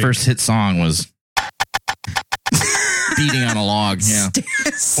controversy. Remember, the first hit song was beating on a log. Yeah.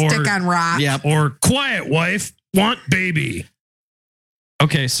 Stick on rock. Yeah. Or quiet wife, want baby.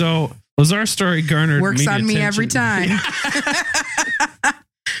 Okay, so Lazar's story garnered Works media on me attention. every time.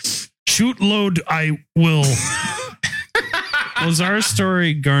 Shoot load, I will. Lazar's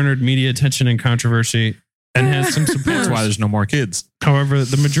story garnered media attention and controversy and has some support. That's why there's no more kids. However,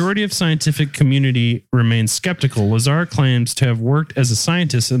 the majority of scientific community remains skeptical. Lazar claims to have worked as a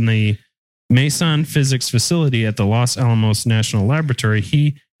scientist in the Mason Physics facility at the Los Alamos National Laboratory.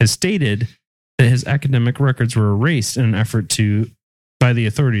 He has stated that his academic records were erased in an effort by the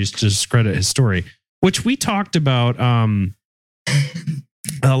authorities to discredit his story, which we talked about a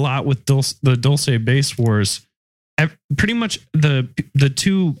lot with the Dulce Base Wars. Pretty much the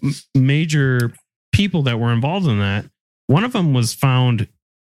two major people that were involved in that, one of them was found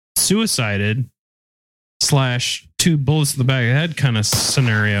suicided / 2 bullets to the back of the head kind of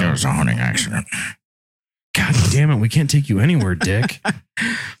scenario. There was a hunting accident. God damn it, we can't take you anywhere, Dick.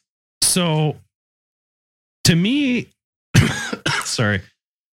 So, to me, sorry,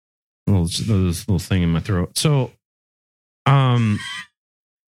 this little thing in my throat. So,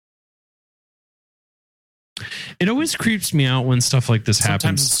 it always creeps me out when stuff like this Sometimes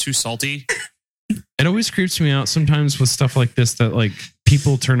happens. it's too salty. It always creeps me out sometimes with stuff like this that like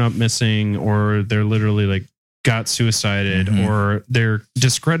people turn up missing or they're literally like got suicided or they're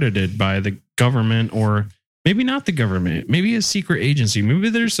discredited by the government or maybe not the government, maybe a secret agency. Maybe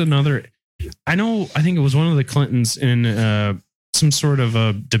there's another. I think it was one of the Clintons in some sort of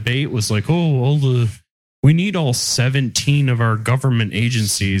a debate was like, oh, we need all 17 of our government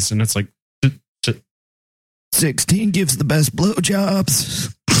agencies. And it's like, 16 gives the best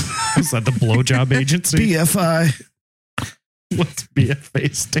blowjobs. is that the blowjob agency? BFI. What's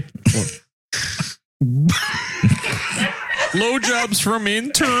BFA stand for? Blowjobs from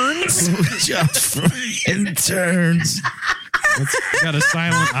interns. Blowjobs from interns. It's got a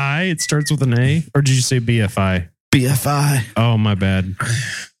silent I. It starts with an A. Or did you say BFI? BFI. Oh, my bad.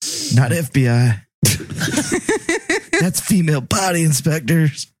 Not FBI. That's female body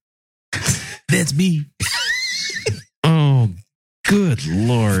inspectors. That's me. Oh, good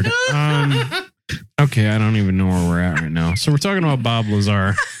Lord. Okay, I don't even know where we're at right now. So we're talking about Bob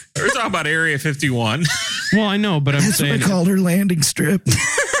Lazar. We're talking about Area 51. Well, I know, but I'm That's saying what I called her landing strip.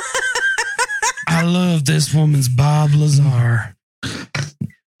 I love this woman's Bob Lazar.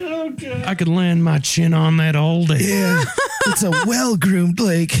 Okay. I could land my chin on that all day. Yeah, it's a well-groomed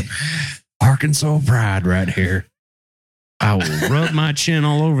lake. Arkansas pride right here. I will rub my chin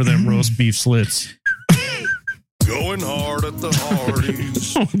all over them roast beef slits. Going hard at the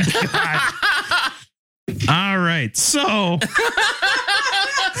Hardee's. Oh, God. All right, so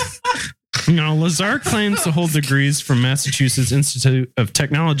Lazar claims to hold degrees from Massachusetts Institute of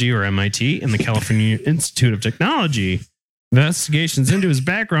Technology, or MIT, and the California Institute of Technology. Investigations into his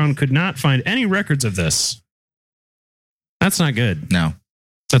background could not find any records of this. That's not good. No.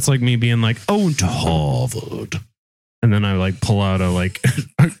 That's like me being like, oh, to Harvard. And then I like pull out a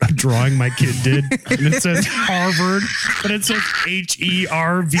a drawing my kid did, and it says Harvard, but it says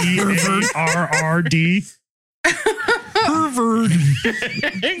HERVARRD. Harvard.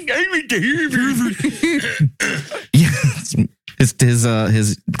 Yeah,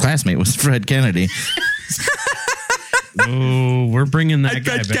 his classmate was Fred Kennedy. Oh, we're bringing that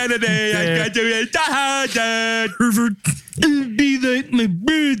guy back. Kennedy, I got to Harvard. Be like my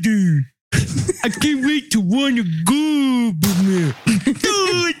brother. I can't wait to want to go,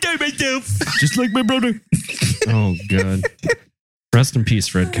 just like my brother. Oh, God. Rest in peace,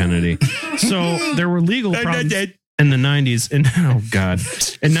 Fred Kennedy. So there were legal problems in the 90s. And oh, God.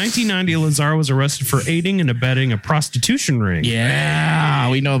 In 1990, Lazar was arrested for aiding and abetting a prostitution ring. Yeah,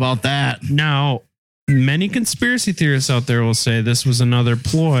 we know about that. Now, many conspiracy theorists out there will say this was another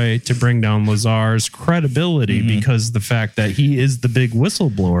ploy to bring down Lazar's credibility because the fact that he is the big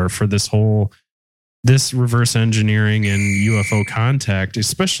whistleblower for this reverse engineering and UFO contact,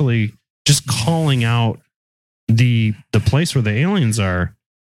 especially just calling out the place where the aliens are.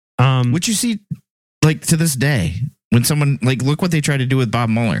 Which you see, like, to this day, when someone, like, look what they tried to do with Bob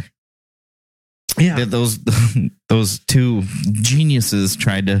Mueller. Yeah. Those two geniuses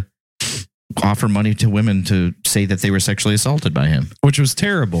tried to offer money to women to say that they were sexually assaulted by him, which was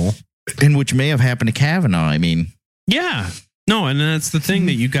terrible, and which may have happened to Kavanaugh. I mean, yeah, no, and that's the thing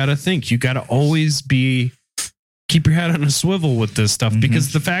that you got to think. You got to always keep your head on a swivel with this stuff,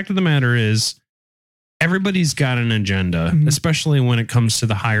 because the fact of the matter is, everybody's got an agenda, especially when it comes to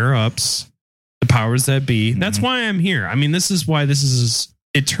the higher ups, the powers that be. That's why I'm here. I mean, this is why this is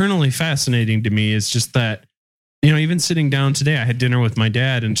eternally fascinating to me. It's just that, you know, even sitting down today, I had dinner with my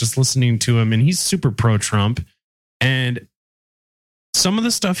dad and just listening to him, and he's super pro Trump. And some of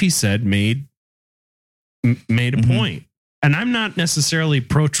the stuff he said made a point. And I'm not necessarily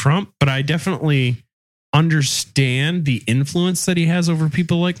pro Trump, but I definitely understand the influence that he has over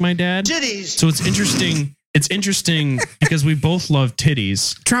people like my dad. Titties. So it's interesting. It's interesting because we both love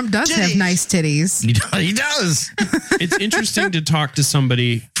titties. Trump does have nice titties. He does. It's interesting to talk to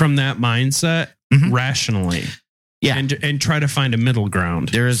somebody from that mindset rationally. Yeah, and try to find a middle ground.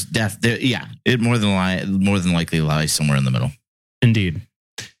 There is it more than likely lies somewhere in the middle. Indeed.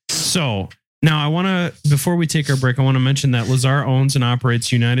 So now I want to, before we take our break, I want to mention that Lazar owns and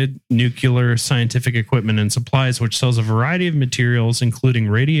operates United Nuclear Scientific Equipment and Supplies, which sells a variety of materials, including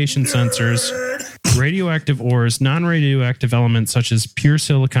radiation sensors, radioactive ores, non-radioactive elements such as pure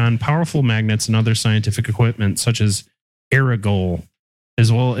silicon, powerful magnets, and other scientific equipment such as Aerogol,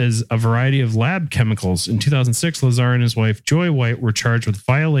 as well as a variety of lab chemicals. In 2006, Lazar and his wife, Joy White, were charged with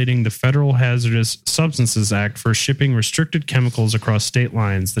violating the Federal Hazardous Substances Act for shipping restricted chemicals across state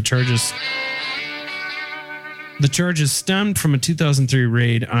lines. The charges stemmed from a 2003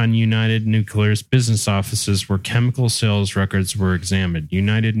 raid on United Nuclear's business offices where chemical sales records were examined.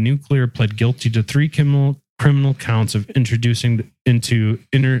 United Nuclear pled guilty to 3 criminal counts of introducing into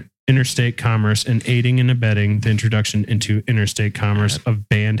interstate commerce and aiding and abetting the introduction into interstate commerce of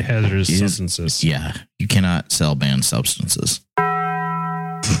banned hazardous substances. Yeah, you cannot sell banned substances.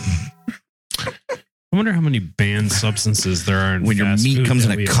 I wonder how many banned substances there are in when your fast meat food comes in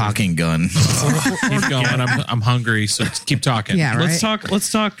that a we cocking gun. Keep going. I'm hungry, so keep talking. Yeah, right.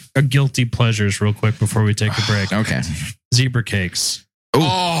 Let's talk guilty pleasures real quick before we take a break. Okay. Zebra cakes.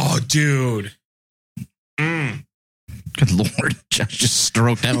 Oh, dude. Good Lord. Josh just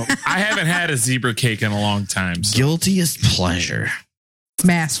stroked out. I haven't had a zebra cake in a long time. So. Guiltiest pleasure.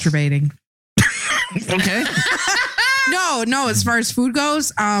 Masturbating. Okay. No, as far as food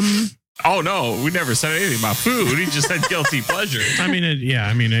goes, oh no, we never said anything about food. We just said guilty pleasure. I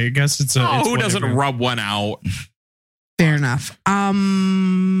mean, I guess it's a. Who doesn't rub one out? Fair enough.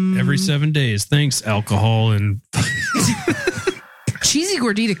 Every 7 days. Thanks, alcohol and cheesy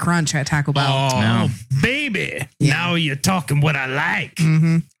gordita crunch at Taco Bell. Oh, No. baby! Yeah. Now you're talking what I like.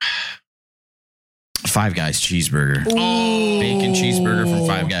 Five Guys cheeseburger. Bacon cheeseburger from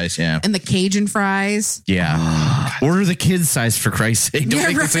Five Guys. Yeah. And the Cajun fries. Yeah. Order the kid size, for Christ's sake. Don't Yeah,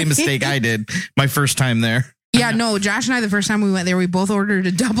 make the same right. mistake I did my first time there. Yeah, no, Josh and I, the first time we went there, we both ordered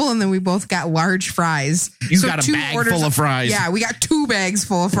a double and then we both got large fries. You got a 2 bag orders full of fries. Yeah, we got 2 bags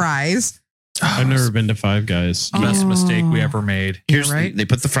full of fries. I've never been to Five Guys. Best mistake we ever made. Here's right. They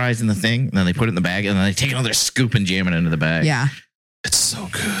put the fries in the thing, and then they put it in the bag, and then they take another scoop and jam it into the bag. Yeah. It's so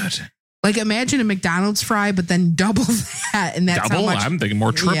good. Like imagine a McDonald's fry, but then double that. And that's Double? how much. I'm thinking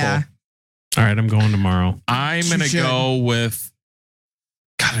more triple. Yeah. All right, I'm going tomorrow. I'm going to should. go with,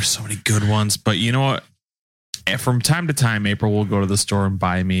 God, there's so many good ones, but you know what? From time to time, April will go to the store and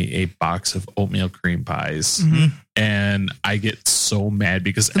buy me a box of oatmeal cream pies. And I get so mad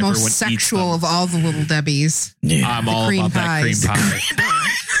because The everyone most eats sexual them. of all the little Debbies. I'm all cream about pies. that cream pie.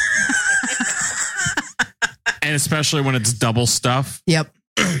 And especially when it's double stuff. Yep.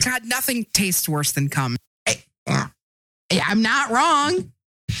 God, nothing tastes worse than cum. I'm not wrong.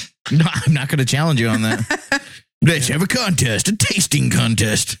 No, I'm not going to challenge you on that. Let's have a contest, a tasting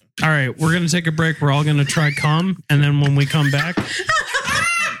contest. All right, we're going to take a break. We're all going to try cum. And then when we come back,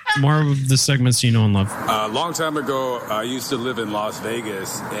 more of the segments you know and love. A long time ago, I used to live in Las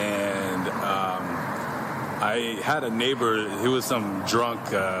Vegas, and I had a neighbor. He was some drunk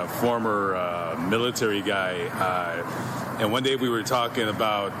former military guy. And one day we were talking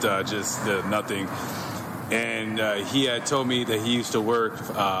about just nothing. And he had told me that he used to work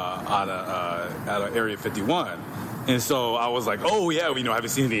at Area 51. And so I was like, oh, yeah, have you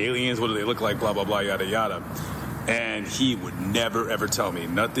seen the aliens? What do they look like? Blah, blah, blah, yada, yada. And he would never, ever tell me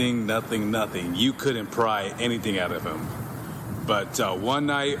nothing. You couldn't pry anything out of him. But one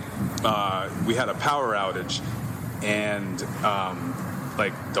night we had a power outage, and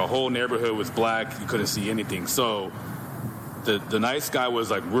the whole neighborhood was black. You couldn't see anything. So the night sky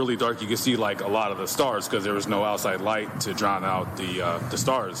was like really dark. You could see like a lot of the stars because there was no outside light to drown out the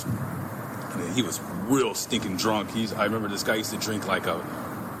stars. And he was real stinking drunk. I remember this guy used to drink like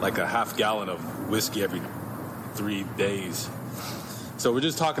a half gallon of whiskey every 3 days. So we're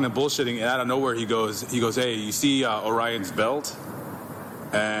just talking and bullshitting, and out of nowhere he goes, hey, you see Orion's belt?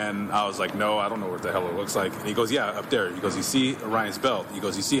 And I was like, no, I don't know what the hell it looks like. And he goes, yeah, up there. He goes, you see Orion's belt? He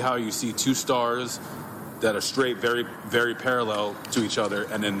goes, you see how you see two stars that are straight, very, very parallel to each other,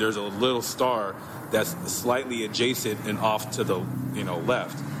 and then there's a little star that's slightly adjacent and off to the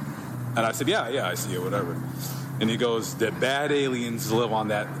left. And I said, yeah, I see it, whatever. And he goes, the bad aliens live on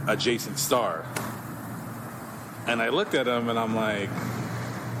that adjacent star. And I looked at him and I'm like,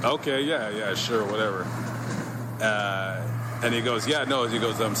 okay, yeah, sure, whatever. And he goes, yeah, no, he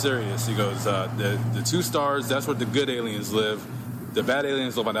goes, I'm serious. He goes, the two stars, that's where the good aliens live. The bad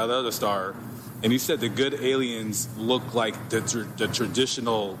aliens live on that other star. And he said the good aliens look like the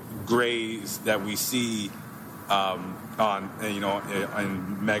traditional grays that we see in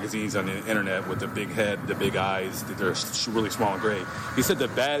magazines on the internet with the big head, the big eyes, they're really small and gray. He said the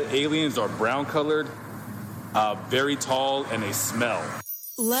bad aliens are brown colored, very tall, and they smell.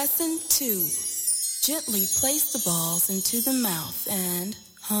 Lesson 2. Gently place the balls into the mouth and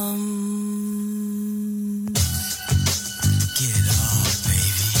hum. Get it on, baby.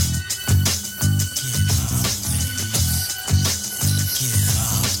 Get it on, baby. Get it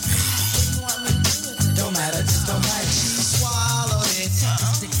on, baby. Don't matter, just don't bite. She swallowed it.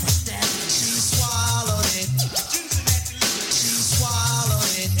 Stick from that. She swallowed it. She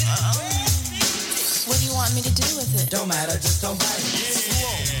swallowed it. What do you want me to do with it? Don't matter, just don't bite.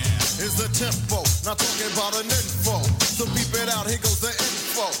 Is the tempo, not talking about an info. So beep it out, here goes the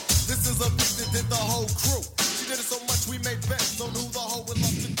info. This is a beat that did the whole crew. She did it so much we made bets on who the whole would love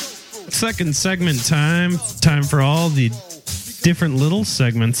to go through. Second segment time for all the different little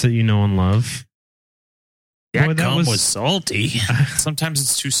segments that you know and love. That gum was salty. Sometimes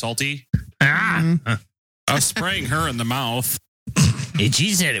it's too salty. I was spraying her in the mouth. And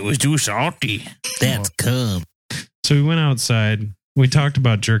she said it was too salty. That's cum. So we went outside. We talked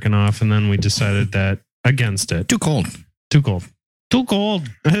about jerking off, and then we decided that against it. Too cold. Too cold. Too cold.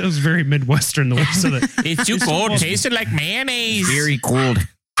 It was very Midwestern, the way you said it. It's too cold. Tasted like mayonnaise. Very cold.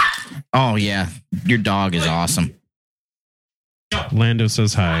 Oh, yeah. Your dog is awesome. Lando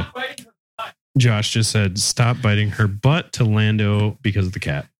says hi. Josh just said, stop biting her butt to Lando because of the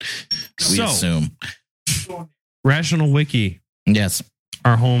cat. We assume. Rational Wiki. Yes.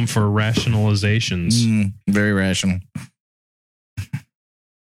 Our home for rationalizations. Very rational.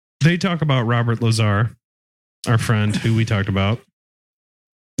 They talk about Robert Lazar, our friend who we talked about.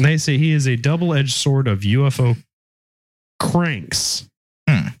 And they say he is a double-edged sword of UFO cranks.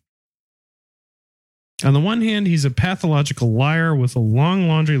 On the one hand, he's a pathological liar with a long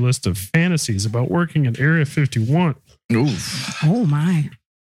laundry list of fantasies about working at Area 51. Oof. Oh, my.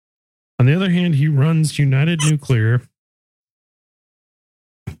 On the other hand, he runs United Nuclear,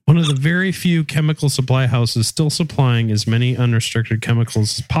 one of the very few chemical supply houses still supplying as many unrestricted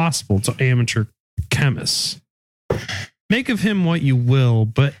chemicals as possible to amateur chemists. Make of him what you will,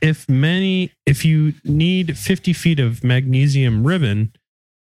 but if you need 50 feet of magnesium ribbon,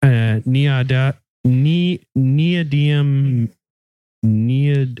 neodymium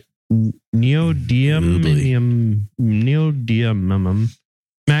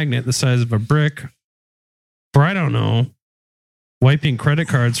magnet the size of a brick, for I don't know, wiping credit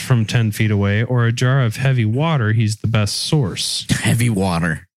cards from 10 feet away, or a jar of heavy water, he's the best source. Heavy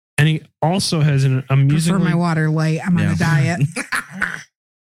water. And he also has an amusingly... For my water light, I'm on a diet.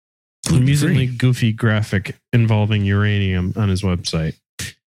 amusingly goofy graphic involving uranium on his website.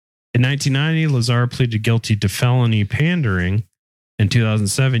 In 1990, Lazar pleaded guilty to felony pandering. In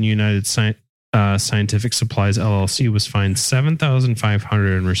 2007, United Scientific Supplies LLC was fined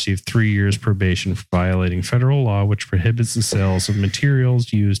 $7,500 and received 3 years probation for violating federal law, which prohibits the sales of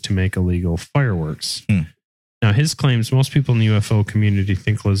materials used to make illegal fireworks. Now, his claims, most people in the UFO community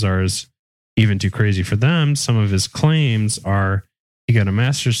think Lazar is even too crazy for them. Some of his claims are he got a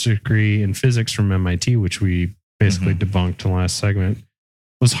master's degree in physics from MIT, which we basically debunked in the last segment,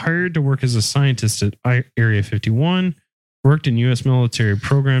 was hired to work as a scientist at Area 51, worked in U.S. military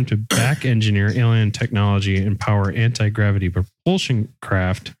program to back engineer alien technology and power anti-gravity propulsion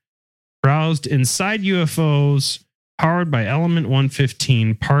craft, browsed inside UFOs powered by Element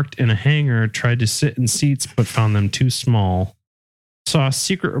 115, parked in a hangar, tried to sit in seats but found them too small, saw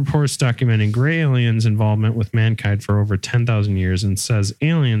secret reports documenting gray aliens' involvement with mankind for over 10,000 years, and says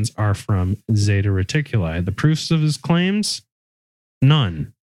aliens are from Zeta Reticuli. The proofs of his claims?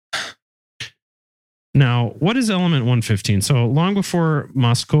 None. Now, what is element 115? So long before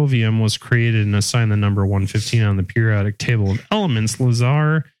Moscovium was created and assigned the number 115 on the periodic table of elements,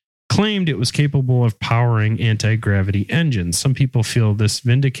 Lazar claimed it was capable of powering anti-gravity engines. Some people feel this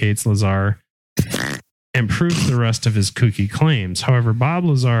vindicates Lazar and proves the rest of his kooky claims. However, for Bob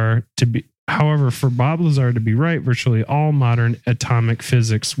Lazar to be right, virtually all modern atomic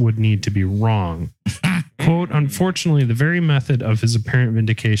physics would need to be wrong. Quote, unfortunately, the very method of his apparent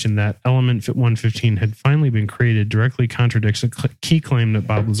vindication that element 115 had finally been created directly contradicts a key claim that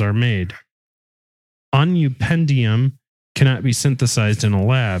Bob Lazar made. Ununpendium cannot be synthesized in a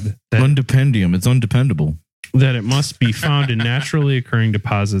lab. Undependium, it's undependable. That it must be found in naturally occurring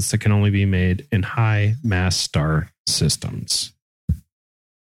deposits that can only be made in high mass star systems.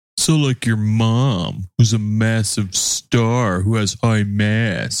 So like your mom, who's a massive star who has high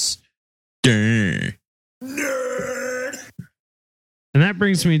mass. Dang. And that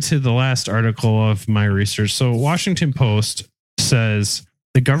brings me to the last article of my research. So Washington Post says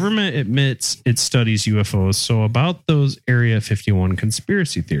the government admits it studies UFOs. So about those Area 51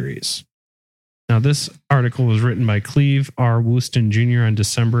 conspiracy theories. Now, this article was written by Cleve R. Wooston Jr. on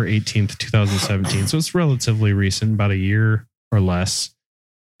December 18th, 2017. So it's relatively recent, about a year or less.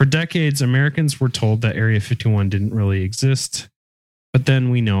 For decades, Americans were told that Area 51 didn't really exist. But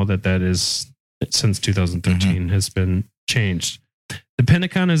then we know that is, since 2013, has been changed. The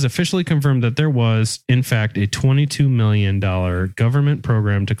Pentagon has officially confirmed that there was, in fact, a $22 million government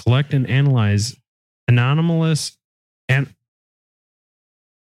program to collect and analyze anomalous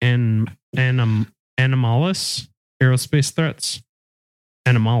anomalous aerospace threats.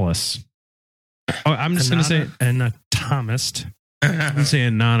 Anomalous. Oh, I'm just going to say anatomist. I'm going to say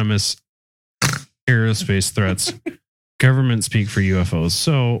anonymous aerospace threats. Government speak for UFOs.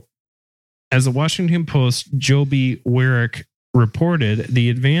 So, as the Washington Post, Joby Warrick reported, the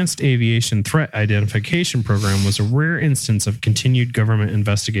Advanced Aviation Threat Identification Program was a rare instance of continued government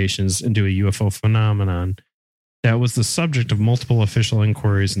investigations into a UFO phenomenon that was the subject of multiple official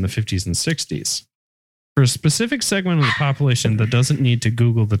inquiries in the 50s and 60s. For a specific segment of the population that doesn't need to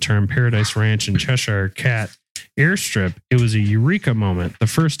Google the term Paradise Ranch and Cheshire Cat airstrip, it was a eureka moment, the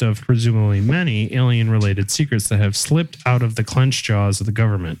first of presumably many alien-related secrets that have slipped out of the clenched jaws of the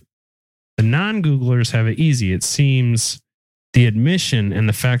government. The non-Googlers have it easy. It seems the admission and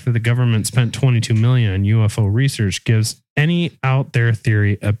the fact that the government spent $22 million on UFO research gives any out there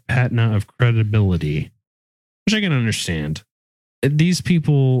theory a patina of credibility, which I can understand. These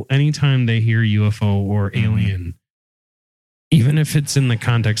people, anytime they hear UFO or alien, even if it's in the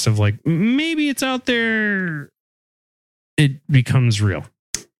context of like, maybe it's out there, it becomes real.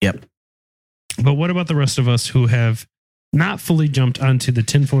 Yep. But what about the rest of us who have not fully jumped onto the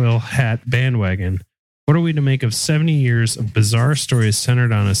tinfoil hat bandwagon? What are we to make of 70 years of bizarre stories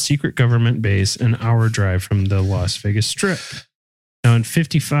centered on a secret government base an hour drive from the Las Vegas Strip? Now, in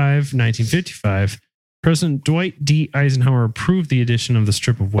 1955, President Dwight D. Eisenhower approved the addition of the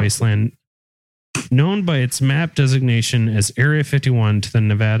strip of wasteland known by its map designation as Area 51 to the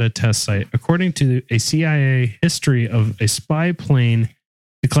Nevada test site. According to a CIA history of a spy plane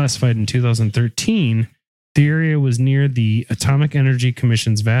declassified in 2013, the area was near the Atomic Energy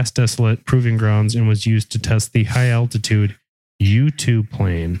Commission's vast desolate proving grounds and was used to test the high-altitude U-2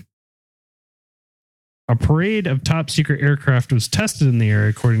 plane. A parade of top-secret aircraft was tested in the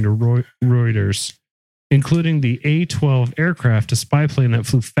area, according to Reuters, including the A-12 aircraft, a spy plane that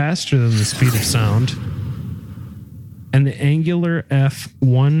flew faster than the speed of sound, and the Angular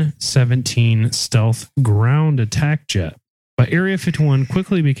F-117 stealth ground attack jet. But Area 51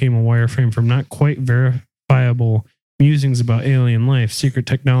 quickly became a wireframe from not quite verifiable musings about alien life, secret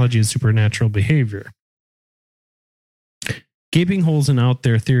technology, and supernatural behavior. Gaping holes in out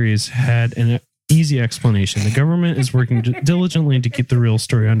there theories had an easy explanation. The government is working diligently to keep the real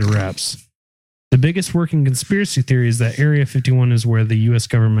story under wraps. The biggest working conspiracy theory is that Area 51 is where the U.S.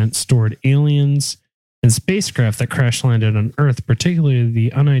 government stored aliens and spacecraft that crash landed on Earth, particularly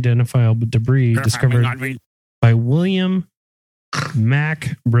the unidentifiable debris discovered by William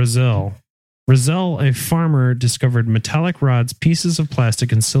Mack Brazel. Brazel, a farmer, discovered metallic rods, pieces of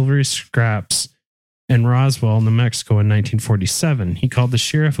plastic, and silvery scraps in Roswell, New Mexico in 1947. He called the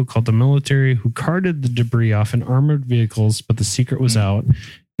sheriff, who called the military, who carted the debris off in armored vehicles, but the secret was out,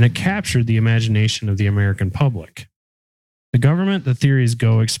 and it captured the imagination of the American public. The government, the theories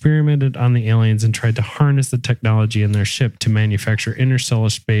go, experimented on the aliens and tried to harness the technology in their ship to manufacture interstellar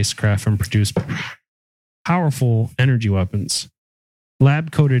spacecraft and produce powerful energy weapons.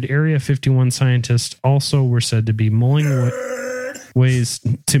 Lab-coated Area 51 scientists also were said to be mulling ways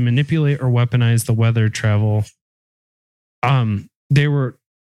to manipulate or weaponize the weather travel. They were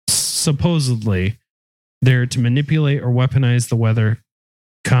supposedly They're to manipulate or weaponize the weather,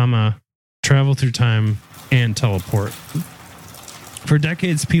 travel through time, and teleport. For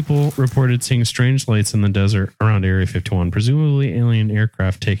decades, people reported seeing strange lights in the desert around Area 51, presumably alien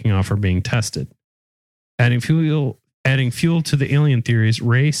aircraft taking off or being tested. Adding fuel to the alien theories,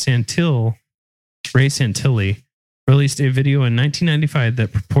 Ray Santilli released a video in 1995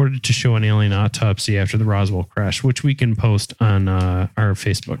 that purported to show an alien autopsy after the Roswell crash, which we can post on our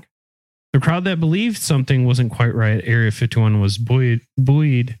Facebook. The crowd that believed something wasn't quite right at Area 51 was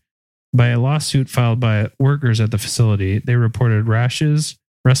buoyed by a lawsuit filed by workers at the facility. They reported rashes,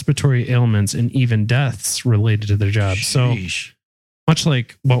 respiratory ailments, and even deaths related to their jobs. So, much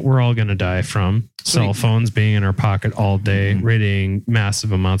like what we're all going to die from, cell phones being in our pocket all day, radiating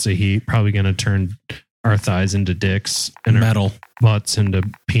massive amounts of heat, probably going to turn our thighs into dicks and metal, our butts into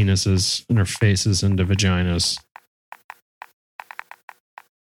penises, and our faces into vaginas.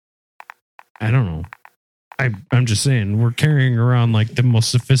 I don't know. I'm just saying, we're carrying around like the most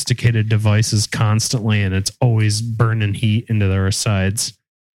sophisticated devices constantly, and it's always burning heat into our sides.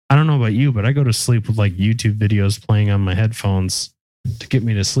 I don't know about you, but I go to sleep with like YouTube videos playing on my headphones to get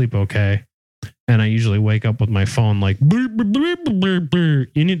me to sleep okay. And I usually wake up with my phone like, burr, burr, burr, burr, burr.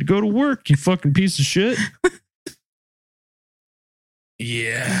 You need to go to work, you fucking piece of shit.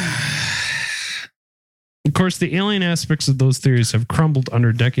 Yeah. Of course, the alien aspects of those theories have crumbled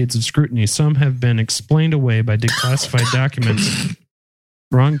under decades of scrutiny. Some have been explained away by declassified documents.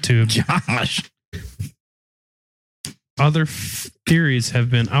 Wrong tube. Josh. Other theories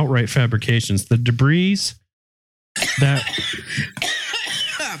have been outright fabrications. The debris that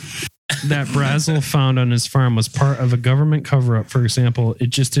Brazel found on his farm was part of a government cover-up. For example,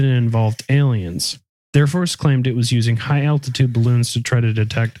 it just didn't involve aliens. The Air Force claimed it was using high-altitude balloons to try to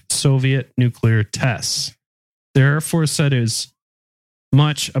detect Soviet nuclear tests. The Air Force said it was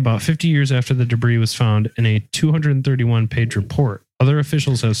much about 50 years after the debris was found in a 231-page report. Other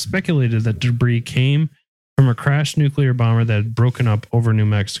officials have speculated that debris came from a crashed nuclear bomber that had broken up over New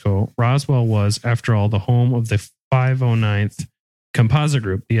Mexico. Roswell was, after all, the home of the 509th Composite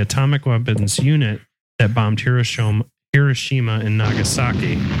Group, the atomic weapons unit that bombed Hiroshima and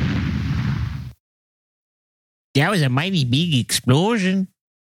Nagasaki. That was a mighty big explosion.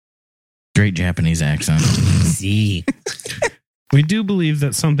 Great Japanese accent. See. We do believe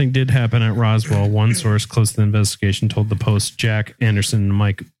that something did happen at Roswell. One source close to the investigation told the Post Jack Anderson and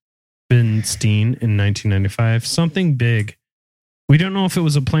Mike Binstein in 1995. Something big. We don't know if it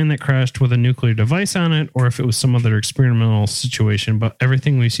was a plane that crashed with a nuclear device on it or if it was some other experimental situation, but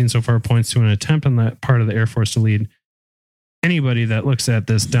everything we've seen so far points to an attempt on that part of the Air Force to lead anybody that looks at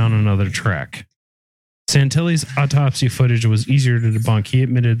this down another track. Santilli's autopsy footage was easier to debunk. He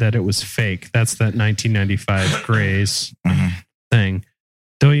admitted that it was fake. That's that 1995 Grays thing.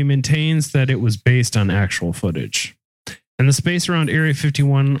 Though he maintains that it was based on actual footage. And the space around Area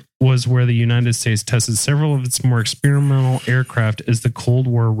 51 was where the United States tested several of its more experimental aircraft as the Cold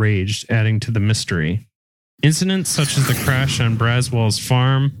War raged, adding to the mystery. Incidents such as the crash on Braswell's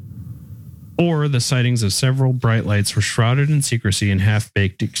farm or the sightings of several bright lights were shrouded in secrecy and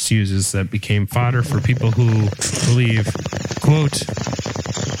half-baked excuses that became fodder for people who believe, quote,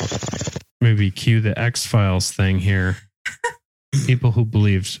 maybe cue the X-Files thing here, people who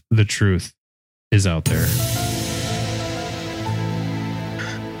believed the truth is out there.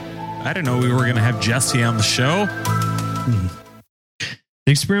 I didn't know we were going to have Jesse on the show.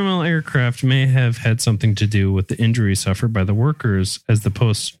 The experimental aircraft may have had something to do with the injuries suffered by the workers, as the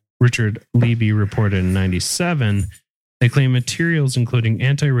Post Richard Levy reported in 1997. They claim materials including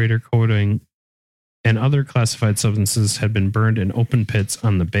anti-radar coating and other classified substances had been burned in open pits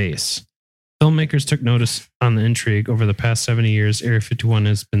on the base. Filmmakers took notice on the intrigue. Over the past 70 years, Area 51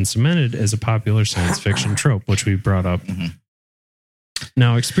 has been cemented as a popular science fiction trope, which we brought up.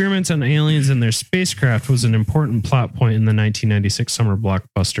 Now, experiments on aliens and their spacecraft was an important plot point in the 1996 summer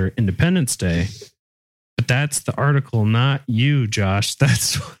blockbuster Independence Day. But that's the article, not you, Josh.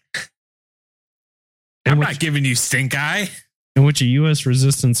 That's I'm not giving you stink eye. In which a U.S.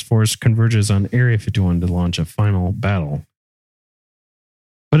 resistance force converges on Area 51 to launch a final battle.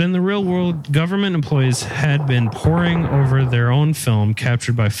 But in the real world, government employees had been poring over their own film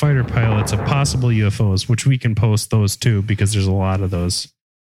captured by fighter pilots of possible UFOs, which we can post those too because there's a lot of those.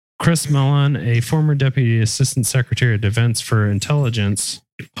 Chris Mellon, a former Deputy Assistant Secretary of Defense for Intelligence,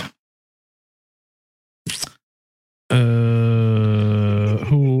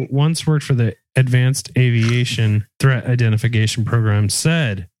 who once worked for the Advanced Aviation Threat Identification Program,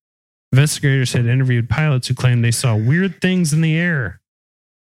 said investigators had interviewed pilots who claimed they saw weird things in the air.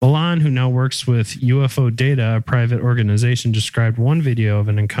 Milan, who now works with UFO Data, a private organization, described one video of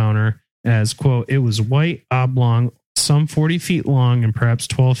an encounter as, quote, it was white, oblong, some 40 feet long, and perhaps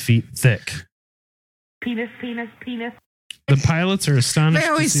 12 feet thick. Penis. The pilots are astonished. They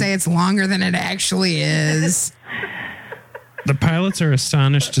always say it's longer than it actually is. The pilots are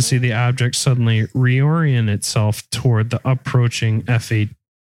astonished to see the object suddenly reorient itself toward the approaching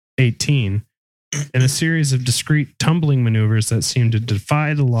F-18 in a series of discrete tumbling maneuvers that seem to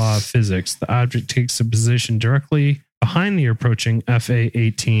defy the law of physics. The object takes a position directly behind the approaching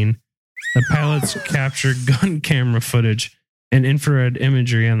FA-18. The pilots captured gun camera footage and infrared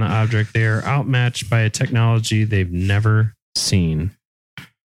imagery on the object. They are outmatched by a technology they've never seen.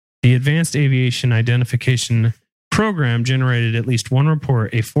 The Advanced Aviation Identification Program generated at least one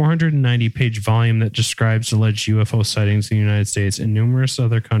report, a 490-page volume that describes alleged UFO sightings in the United States and numerous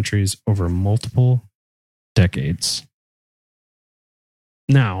other countries over multiple decades.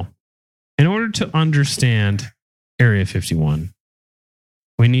 Now, in order to understand Area 51,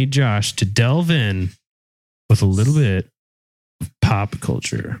 we need Josh to delve in with a little bit of pop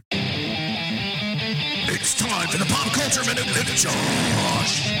culture. It's time for the Pop Culture Minute with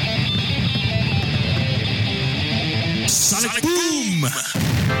Josh. Sonic Boom!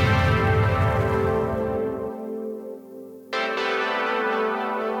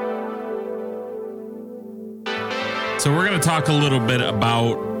 So we're going to talk a little bit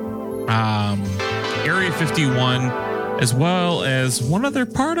about Area 51, as well as one other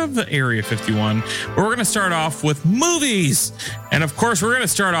part of the Area 51. We're going to start off with movies. And of course, we're going to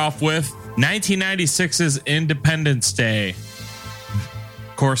start off with 1996's Independence Day.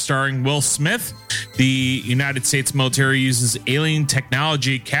 Of course, starring Will Smith. The United States military uses alien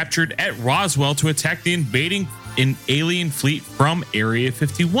technology captured at Roswell to attack the invading alien fleet from Area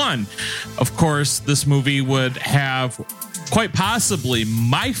 51. Of course, this movie would have quite possibly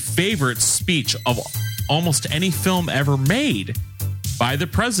my favorite speech of almost any film ever made by the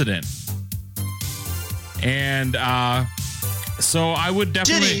president. And so I would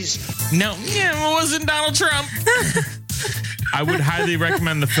definitely... No, it wasn't Donald Trump. I would highly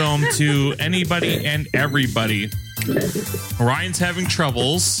recommend the film to anybody and everybody. Ryan's having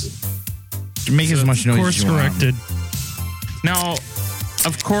troubles. Make as much noise course as you want. corrected. Now,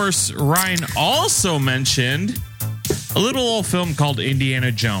 of course, Ryan also mentioned a little old film called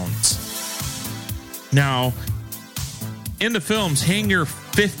Indiana Jones. Now, in the films, Hangar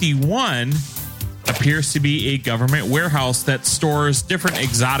 51 appears to be a government warehouse that stores different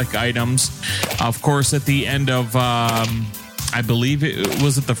exotic items. Of course, at the end of, I believe it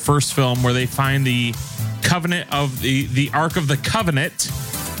was at the first film where they find the Covenant of the Ark of the Covenant.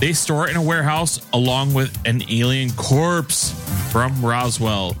 They store it in a warehouse along with an alien corpse from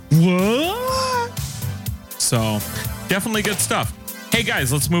Roswell. What? So, definitely good stuff. Hey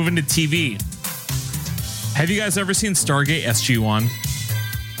guys, let's move into TV. Have you guys ever seen Stargate SG-1?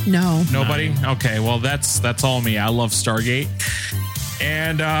 No. Nobody? Okay, well, that's all me. I love Stargate.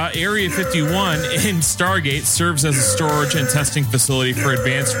 And Area 51 in Stargate serves as a storage and testing facility for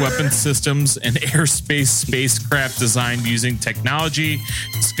advanced weapons systems and airspace spacecraft designed using technology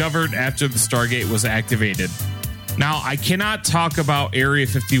discovered after the Stargate was activated. Now, I cannot talk about Area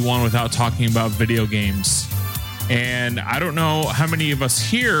 51 without talking about video games. And I don't know how many of us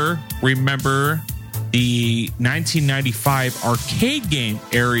here remember the 1995 arcade game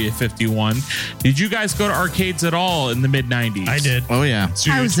Area 51. Did you guys go to arcades at all in the mid 90s? I did. Oh yeah,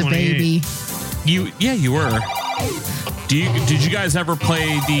 I was a baby. You were. Did you guys ever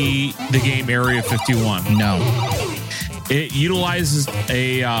play the game Area 51? No. It utilizes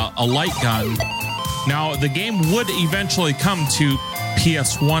a light gun. Now the game would eventually come to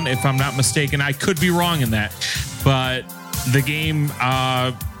PS1 if I'm not mistaken. I could be wrong in that, but the game.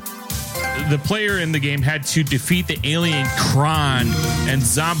 The player in the game had to defeat the alien Kron and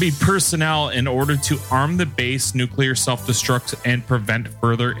zombie personnel in order to arm the base, nuclear self-destruct, and prevent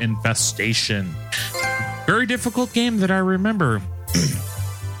further infestation. Very difficult game that I remember.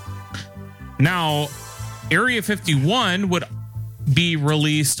 Now, Area 51 would be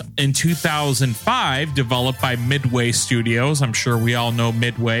released in 2005, developed by Midway Studios. I'm sure we all know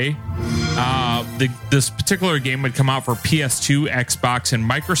Midway. This particular game would come out for PS2, Xbox, and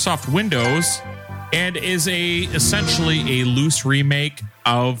Microsoft Windows, and is essentially a loose remake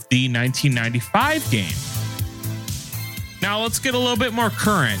of the 1995 game. Now let's get a little bit more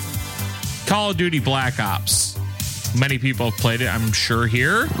current. Call of Duty Black Ops. Many people have played it, I'm sure,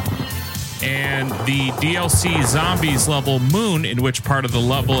 here. And the DLC Zombies level Moon, in which part of the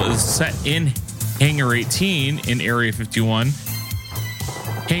level is set in Hangar 18 in Area 51.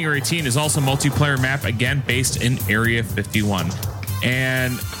 Hangar 18 is also a multiplayer map, again, based in Area 51.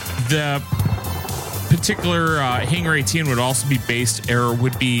 And the particular Hangar 18 would also be based or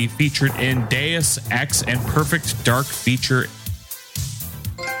would be featured in Deus Ex and Perfect Dark feature.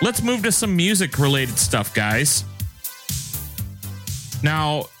 Let's move to some music related stuff, guys.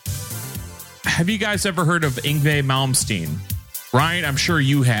 Now, have you guys ever heard of Yngwie Malmsteen? Ryan, I'm sure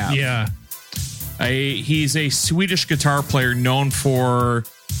you have. Yeah. He's a Swedish guitar player known for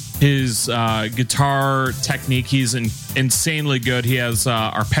his guitar technique. He's insanely good. He has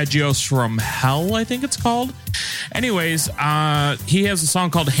Arpeggios from Hell, I think it's called. Anyways, he has a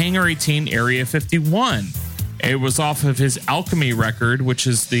song called Hangar 18 Area 51. It was off of his Alchemy record, which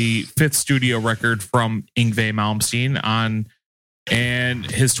is the fifth studio record from Yngwie Malmsteen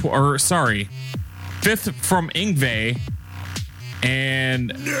fifth from Yngwie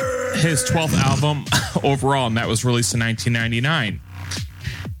and his 12th album overall, and that was released in 1999.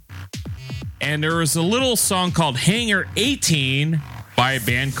 And there was a little song called Hangar 18 by a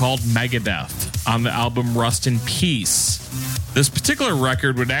band called Megadeth on the album Rust in Peace. This particular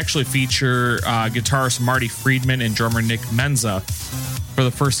record would actually feature guitarist Marty Friedman and drummer Nick Menza for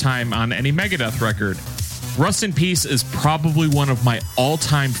the first time on any Megadeth record. Rust in Peace is probably one of my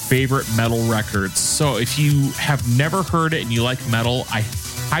all-time favorite metal records. So if you have never heard it and you like metal, I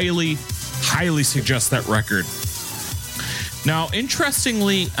highly, highly suggest that record. Now,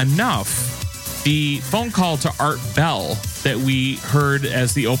 interestingly enough, the phone call to Art Bell that we heard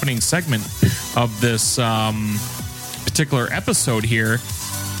as the opening segment of this particular episode here,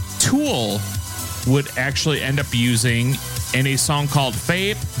 Tool would actually end up using in a song called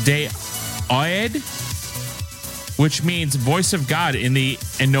Faib de Oed, which means voice of God in the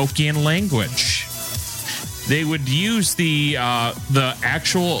Enochian language. They would use the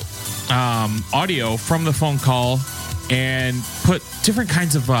actual audio from the phone call and put different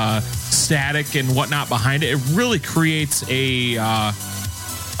kinds of static and whatnot behind it. It really creates an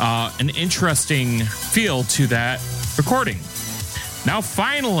interesting feel to that recording. Now,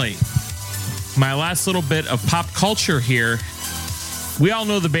 finally, my last little bit of pop culture here. We all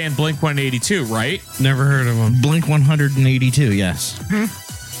know the band Blink-182, right? Never heard of them. Blink-182, yes.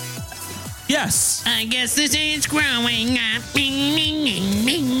 Yes. I guess this is growing up. Bing, bing, bing,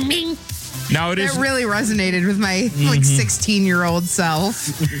 bing, bing. Now it is. That really resonated with my 16-year-old self.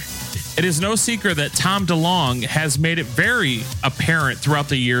 It is no secret that Tom DeLonge has made it very apparent throughout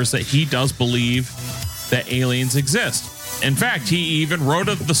the years that he does believe that aliens exist. In fact, he even wrote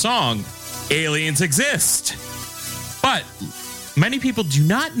the song "Aliens Exist." But many people do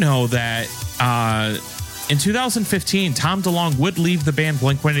not know that in 2015, Tom DeLonge would leave the band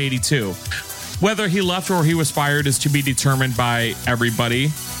Blink-182. Whether he left or he was fired is to be determined by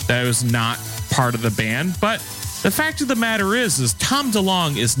everybody that was not part of the band. But the fact of the matter is Tom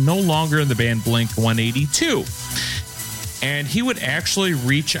DeLonge is no longer in the band Blink-182. And he would actually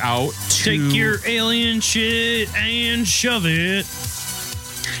reach out to... Take your alien shit and shove it.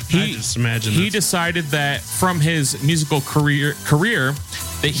 I just imagine he decided that from his musical career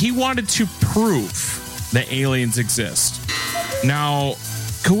that he wanted to prove that aliens exist. Now,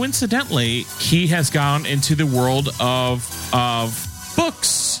 coincidentally, he has gone into the world of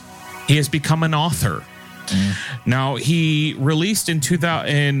books. He has become an author. Now, he released in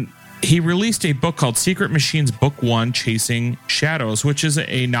 2000. He released a book called Secret Machines Book 1, Chasing Shadows, which is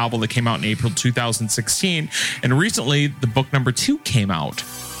a novel that came out in April 2016. And recently, the book number 2 came out.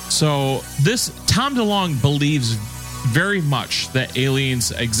 So Tom DeLonge believes very much that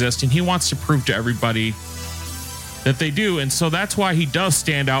aliens exist, and he wants to prove to everybody that they do. And so that's why he does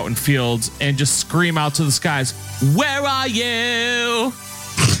stand out in fields and just scream out to the skies, "Where are you?"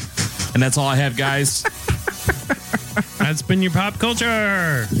 And that's all I have, guys. That's been your pop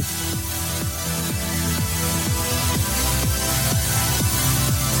culture.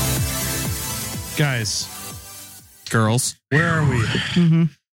 Guys. Girls. Where are we?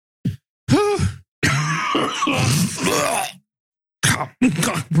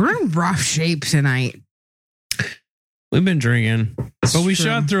 We're in rough shape tonight. We've been drinking, but we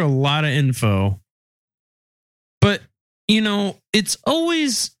shot through a lot of info. But, it's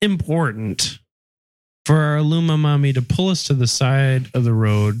always important for our Luma mommy to pull us to the side of the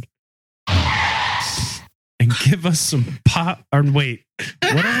road and give us some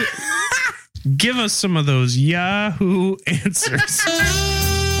give us some of those Yahoo answers.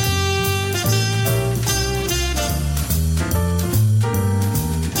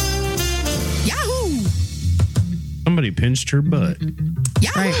 Yahoo! Somebody pinched her butt.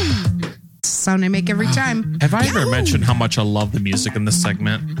 Yahoo! Right. Sound I make every time. Have I ever mentioned how much I love the music in this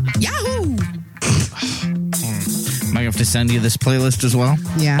segment? Yahoo! Might have to send you this playlist as well.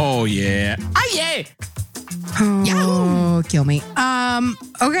 Yeah. Oh yeah. Oh yeah. Oh, kill me.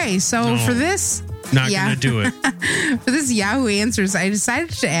 Okay, so for this Not gonna do it. For this Yahoo Answers, I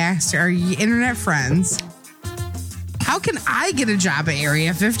decided to ask our internet friends, how can I get a job at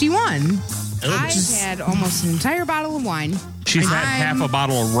Area 51? I've had almost an entire bottle of wine. She's had half a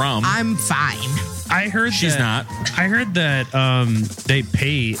bottle of rum. I'm fine. I heard She's that, not. I heard that they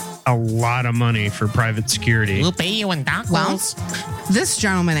pay a lot of money for private security. We'll pay you in tacos. Well, this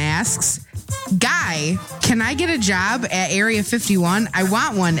gentleman asks, Guy, can I get a job at Area 51? I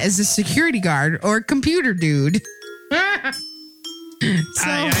want one as a security guard or computer dude. I'm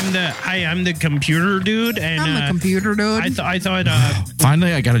the computer dude, and I'm the computer dude. I thought.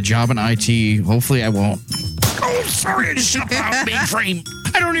 Finally, I got a job in IT. Hopefully, I won't. Oh, sorry, it's shut out mainframe.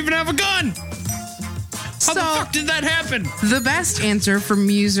 I don't even have a gun. How So, the fuck did that happen? the best answer from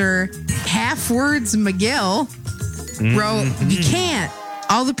user Half Words McGill wrote, you can't.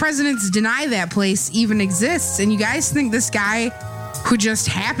 All the presidents deny that place even exists. And you guys think this guy who just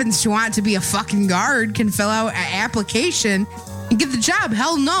happens to want to be a fucking guard can fill out an application and get the job?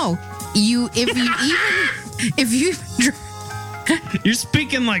 Hell no. If you You're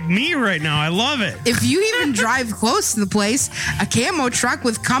speaking like me right now. I love it. If you even drive close to the place, a camo truck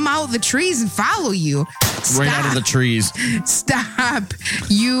would come out the trees and follow you. Right out of the trees. Stop.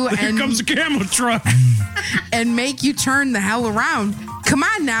 You Here and comes a camo truck. and make you turn the hell around. Come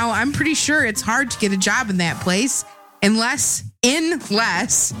on now. I'm pretty sure it's hard to get a job in that place unless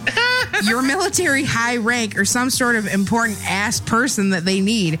you're military high rank or some sort of important ass person that they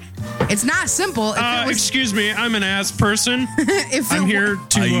need. It's not simple. Excuse me, I'm an ass person. I'm here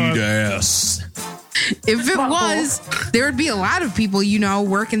to ass. If it was, there would be a lot of people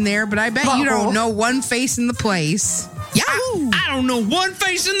working there, but I bet you don't know one face in the place. Yahoo! I don't know one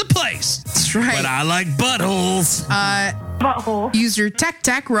face in the place. That's right. But I like buttholes. Butthole. User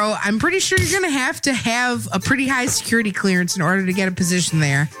Tech wrote, I'm pretty sure you're going to have a pretty high security clearance in order to get a position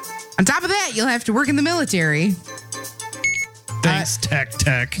there. On top of that, you'll have to work in the military. Thanks,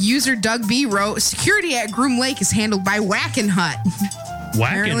 Tech. User Doug B wrote, security at Groom Lake is handled by Whackin' Hut.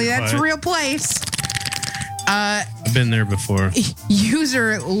 Apparently that's a real place. I've been there before.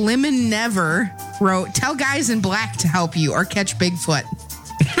 User Lemon Never wrote, tell guys in black to help you or catch Bigfoot.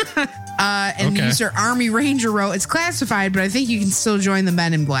 And user Army Ranger wrote, it's classified, but I think you can still join the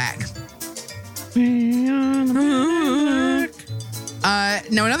Men in Black.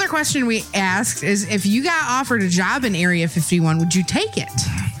 Now, another question we asked is, if you got offered a job in Area 51, would you take it?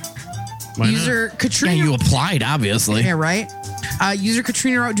 User Katrina. Yeah, you applied, obviously. Yeah, right. User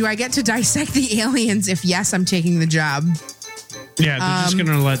Katrina wrote, do I get to dissect the aliens? If yes, I'm taking the job. Yeah, they're just going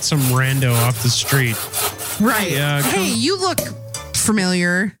to let some rando off the street. Right. Yeah, hey, you look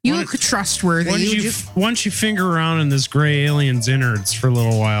familiar. You look trustworthy. Once you finger around in this gray alien's innards for a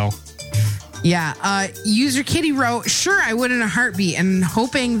little while. Yeah. User Kitty wrote, sure, I would in a heartbeat, and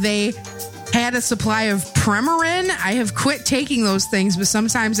hoping they had a supply of Premarin. I have quit taking those things, but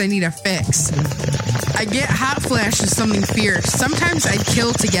sometimes I need a fix. I get hot flashes, something fierce. Sometimes I'd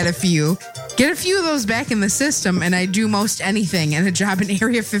kill to get a few. Get a few of those back in the system, and I do most anything, and a job in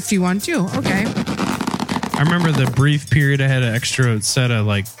Area 51 too. Okay. I remember the brief period I had an extra set of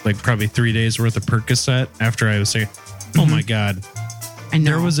like probably 3 days worth of Percocet after I was saying, oh my God. I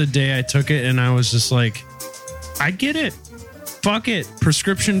know. There was a day I took it and I was just like, I get it. Fuck it.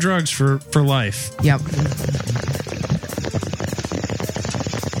 Prescription drugs for life. Yep.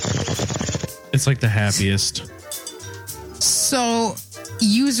 It's like the happiest. So,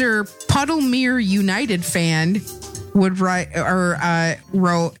 user Puddlemere United fan would write or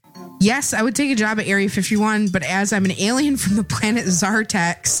wrote, yes, I would take a job at Area 51, but as I'm an alien from the planet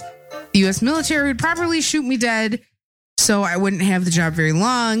Zartex, the U.S. military would probably shoot me dead, so I wouldn't have the job very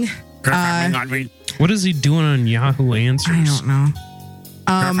long. What is he doing on Yahoo Answers? I don't know.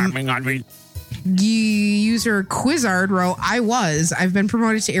 User Quizard wrote, I've been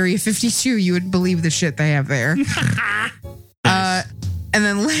promoted to Area 52. You would believe the shit they have there. And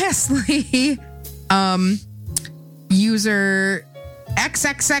then lastly, user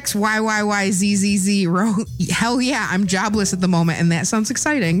XXXYYYZZZ wrote, hell yeah, I'm jobless at the moment, and that sounds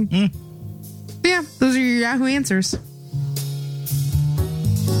exciting. Yeah, those are your Yahoo answers.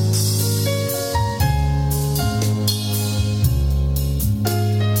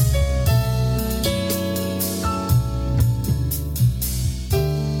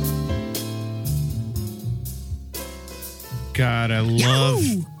 God, I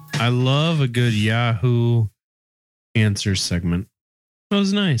love a good Yahoo Answers segment. That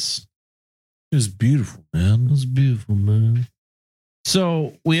was nice. It was beautiful, man. It was beautiful, man.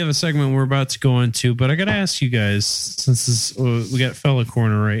 So we have a segment we're about to go into, but I got to ask you guys, since this, we got Fella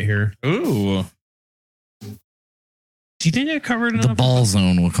Corner right here. Ooh. Do you think I covered enough? The ball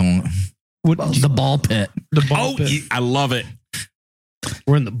zone, we'll call it. The ball pit. The ball pit. I love it.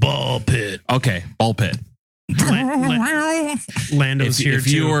 We're in the ball pit. Okay, ball pit. Lando's here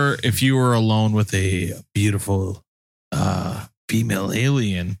too. If you were alone with a beautiful female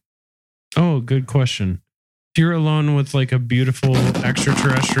alien. Oh, good question. If you're alone with like a beautiful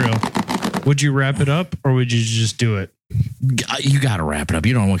extraterrestrial, would you wrap it up or would you just do it? You got to wrap it up.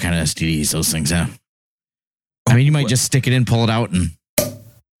 You don't know what kind of STDs those things have. I mean, you might just stick it in, pull it out, and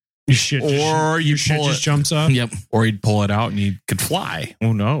your shit just jumps off. Yep. Or you'd pull it out and you could fly.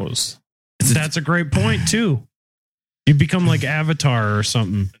 Who knows? That's a great point too. You become like Avatar or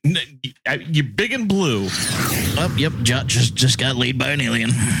something. You're big and blue. Oh, yep. Just got laid by an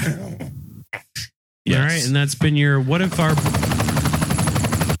alien. Yes. All right, and that's been your what if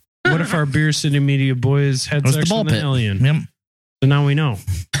our Beer City Media boys had sex with an alien? Yep. So now we know.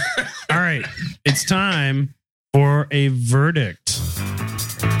 All right, it's time for a verdict.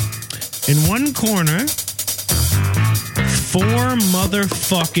 In one corner, 4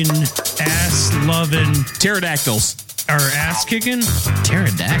 motherfucking ass-loving pterodactyls. Or ass-kicking?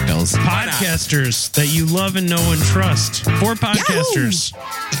 Pterodactyls. Podcasters that you love and know and trust. 4 podcasters.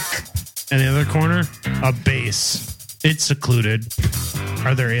 And the other corner, a base. It's secluded.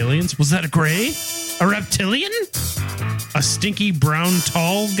 Are there aliens? Was that a gray? A reptilian? A stinky brown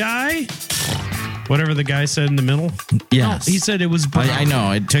tall guy? Whatever the guy said in the middle. Yes. Oh, he said it was brown. I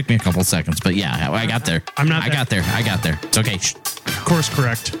know. It took me a couple seconds, but yeah, I got there. I got there. It's okay. Course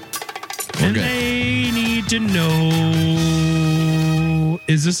correct. And good. They need to know,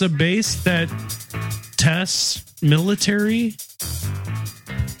 is this a base that tests military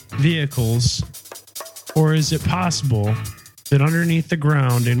vehicles, or is it possible that underneath the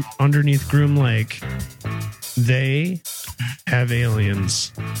ground and underneath Groom Lake, they have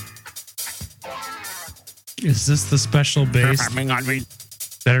aliens? Is this the special base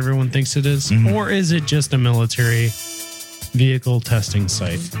that everyone thinks it is? Mm-hmm. Or is it just a military vehicle testing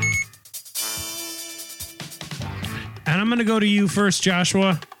site? And I'm going to go to you first,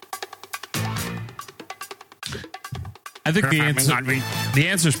 Joshua. I think the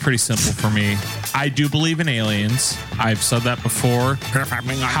answer is pretty simple for me. I do believe in aliens. I've said that before.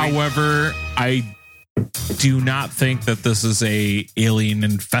 However, I do not think that this is a alien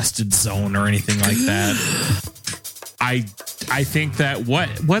infested zone or anything like that. I think that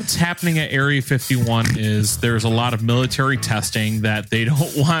what's happening at Area 51 is there's a lot of military testing that they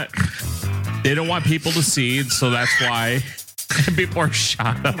don't want people to see, so that's why people are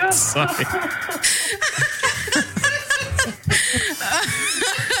shot outside.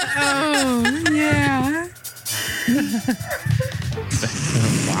 Oh, yeah.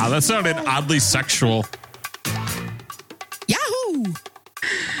 Wow, that sounded oddly sexual. Yahoo!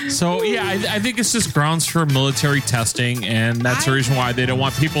 So, yeah, I think it's just grounds for military testing, and that's the reason why they don't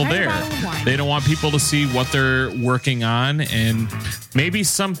want people there. They don't want people to see what they're working on, and maybe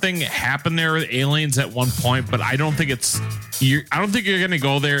something happened there with aliens at one point, but I don't think you're going to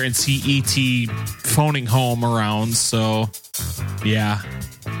go there and see E.T. phoning home around, so, yeah.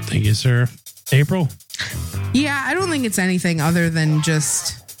 Thank you, sir. April? Yeah, I don't think it's anything other than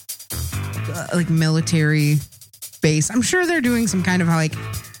just like military base. I'm sure they're doing some kind of like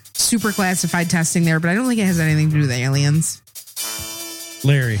super classified testing there, but I don't think it has anything to do with aliens.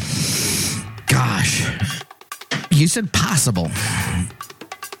 Larry. Gosh. You said possible.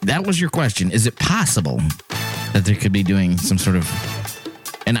 That was your question. Is it possible that they could be doing some sort of...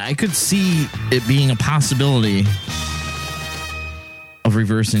 And I could see it being a possibility of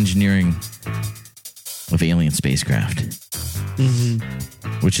reverse engineering of alien spacecraft.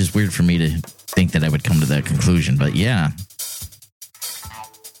 Mm-hmm. Which is weird for me to think that I would come to that conclusion. But yeah,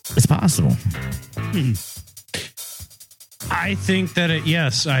 it's possible. I think that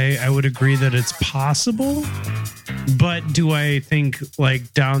yes, I would agree that it's possible. But do I think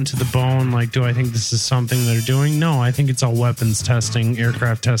like down to the bone, like do I think this is something they're doing? No, I think it's all weapons testing,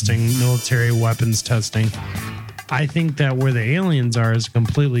 aircraft testing, military weapons testing. I think that where the aliens are is a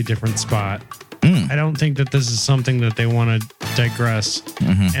completely different spot. I don't think that this is something that they want to digress.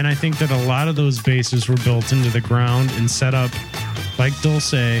 Mm-hmm. And I think that a lot of those bases were built into the ground and set up, like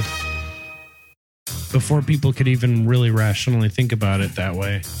Dulce, before people could even really rationally think about it that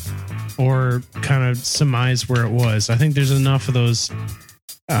way or kind of surmise where it was. I think there's enough of those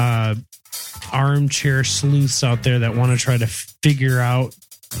armchair sleuths out there that want to try to figure out,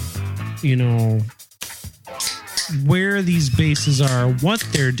 you know, where these bases are, what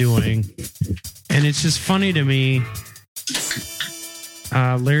they're doing. And it's just funny to me.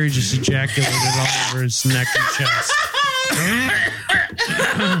 Larry just ejaculated all over his neck and chest.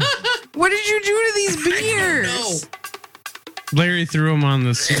 What did you do to these beers? Larry threw them on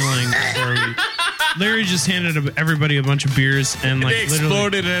the ceiling. Larry just handed everybody a bunch of beers and like They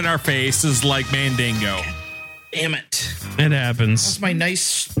exploded in our faces like Mandingo. Damn it. It happens. That's my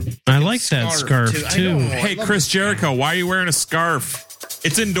nice. I like that scarf I too. know. Hey, Chris Jericho, why are you wearing a scarf?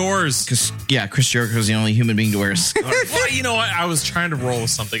 It's indoors. Because Chris Jericho is the only human being to wear a scarf. Well, you know what? I was trying to roll with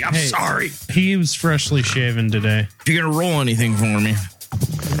something. I'm Hey, sorry. He was freshly shaven today. If you're gonna roll anything for me,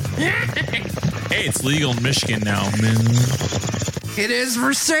 Hey, it's legal in Michigan now. It is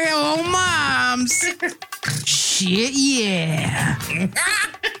for sale, moms. Shit, yeah.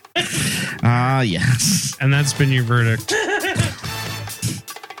 Yes. And that's been your verdict.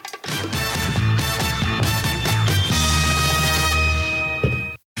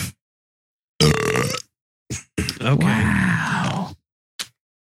 Okay. Wow.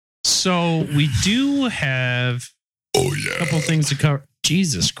 So we do have a couple things to cover.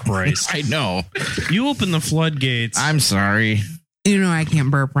 Jesus Christ. I know. You open the floodgates. I'm sorry. You know I can't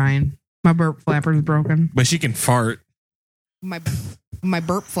burp, Ryan. My burp flapper is broken. But she can fart. My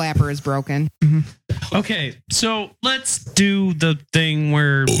burp flapper is broken. Okay, so let's do the thing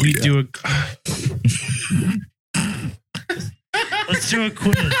where we do a. Let's do a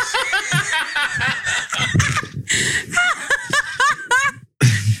quiz.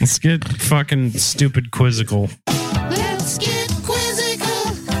 Let's get fucking stupid quizzical. Let's get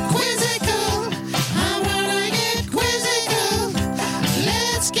quizzical, quizzical. I wanna get quizzical.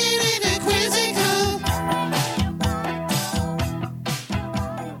 Let's get into quizzical.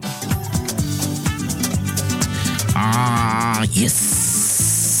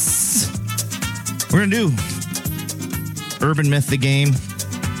 Yes. We're gonna do Urban Myth the game.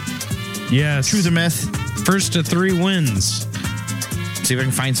 Yes. Truth or myth. First to 3 wins. See if I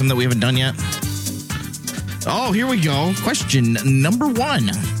can find some that we haven't done yet. Oh, here we go. Question number 1.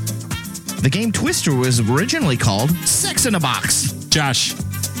 The game Twister was originally called Sex in a Box. Josh.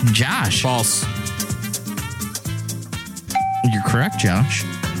 False. You're correct, Josh.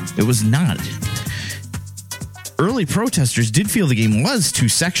 It was not. Early protesters did feel the game was too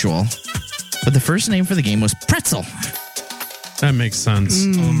sexual, but the first name for the game was Pretzel. That makes sense.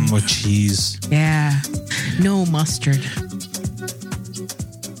 With cheese. Yeah. No mustard.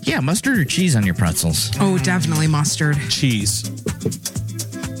 Yeah, mustard or cheese on your pretzels. Oh, definitely mustard. Cheese.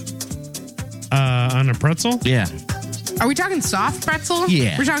 On a pretzel? Yeah. Are we talking soft pretzel?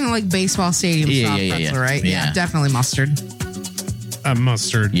 Yeah. We're talking like baseball stadium soft pretzel, right? Yeah. Definitely mustard.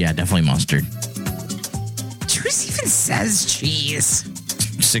 Mustard. Yeah, definitely mustard. Who even says cheese?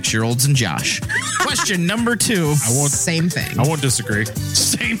 6-year-olds and Josh. Question number 2. Same thing. I won't disagree.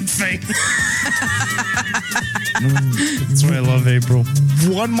 Same thing. That's why I love April.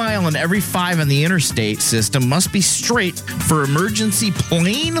 1 mile in every 5 on the interstate system must be straight for emergency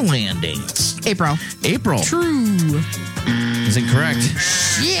plane landings. April. True. Is incorrect.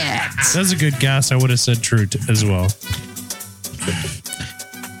 Shit. That's a good guess. I would have said true as well.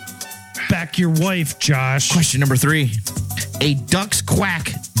 Back your wife, Josh. Question number 3. A duck's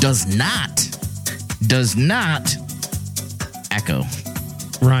quack does not echo.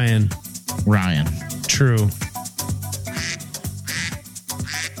 Ryan. True.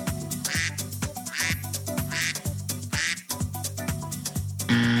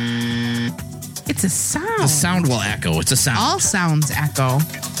 It's a sound. The sound will echo. It's a sound. All sounds echo.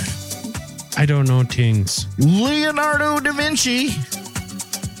 I don't know things. Leonardo da Vinci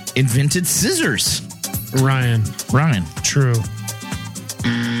invented scissors. Ryan. True.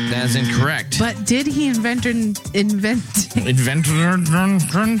 That is incorrect. But did he invent? Inventor.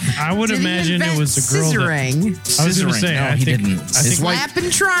 I would imagine it was a girl. Scissoring. I was going to say, No, I he think, didn't. I think Slapping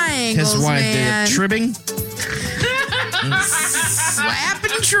triangles, His wife man. did tribbing.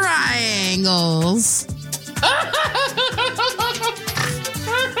 Slapping triangles.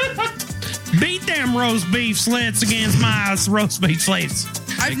 beat them roast beef slits against my roast beef slits.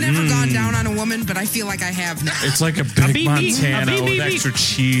 I've never gone down on a woman, but I feel like I have now. It's like a big beep, Montana beep, with beep, extra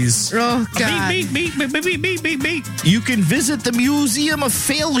cheese. Oh, God. Beep, beep, beep, beep, beep, beep, beep, beep. You can visit the Museum of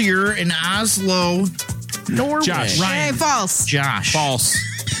Failure in Oslo, Norway. Josh. Hey, false. Josh. False.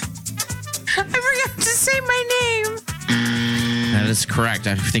 I forgot to say my name. That is correct.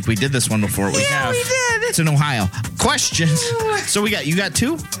 I think we did this one before. We Yeah, have. we did. It's in Ohio. Question. So you got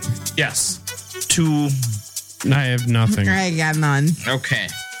 2? Yes. 2. I have nothing. I got none. Okay.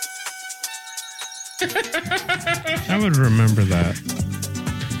 I would remember that.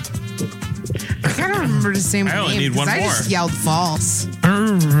 I don't remember to say my I only name need one because I more. just yelled false. I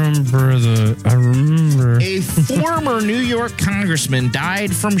remember. A former New York congressman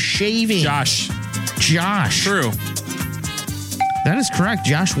died from shaving. Josh. True. That is correct.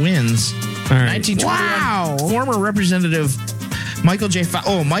 Josh wins. All right. 1921. Wow. Former Representative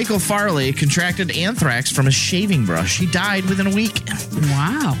Michael Farley contracted anthrax from a shaving brush. He died within a week.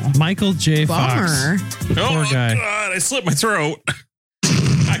 Wow. Michael J. Bummer. Fox. Oh, Poor guy. God, I slit my throat.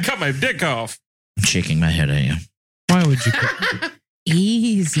 I cut my dick off. I'm shaking my head at you. Why would you cut,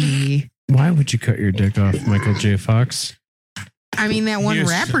 Easy. why would you cut your dick off, Michael J. Fox? I mean, that one Yes.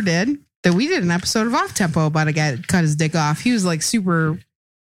 rapper did. That we did an episode of Off Tempo about a guy that cut his dick off. He was like super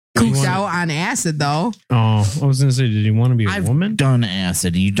cooked out on acid, though. Oh, I was going to say, did he want to be a I've woman? done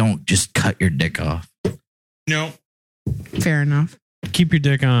acid. You don't just cut your dick off. No. Fair enough. Keep your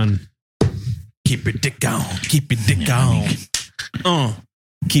dick on. Keep your dick on. Keep your dick on.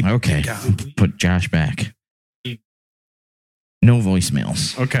 Keep your Okay. dick on. Put Josh back. No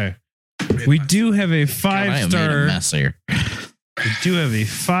voicemails. Okay. We do have a God, I have made a 5-star. mess here. We do have a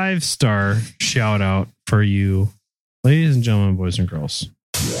 5-star shout out for you, ladies and gentlemen, boys and girls.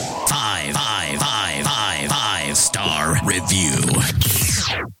 5-star review.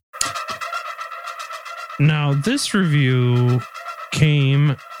 Now, this review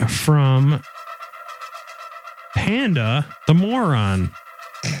came from Panda the Moron.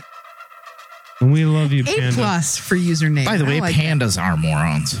 And we love you, A Panda. plus for username. By the way, I like pandas are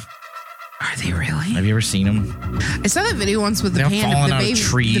morons. it. Are they really? Have you ever seen them? I saw that video once with the They're panda, falling the out of baby,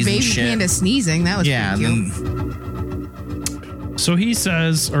 trees the and baby shit. panda sneezing. That was Yeah. pretty And cute. then, So he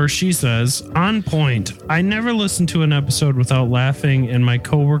says, or she says, on point. I never listened to an episode without laughing and my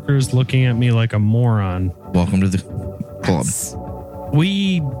coworkers looking at me like a moron. welcome to the club.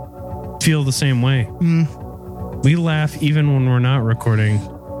 We feel the same way. Mm. We laugh even when we're not recording.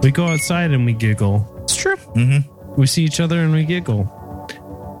 We go outside and we giggle. It's true. Mm-hmm. We see each other and we giggle.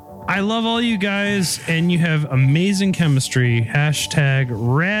 I love all you guys and you have amazing chemistry. Hashtag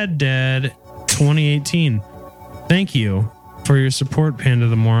RadDad 2018. Thank you for your support, Panda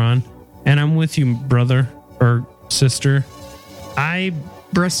the Moron. And I'm with you, brother or sister.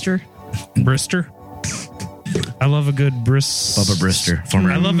 Brister. Brister. I love a good Bubba Brister.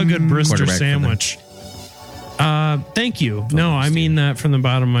 I love a good Brister quarterback for sandwich. Thank you. No, I mean that from the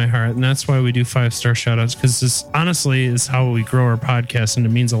bottom of my heart. And that's why we do 5-star shout outs, because this honestly is how we grow our podcast and it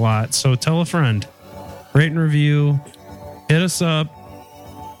means a lot. So tell a friend, rate and review, hit us up.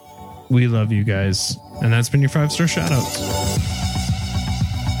 We love you guys. And that's been your 5-star shout outs.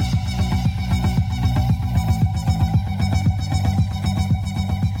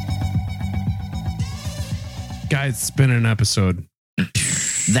 Guys, it's been an episode.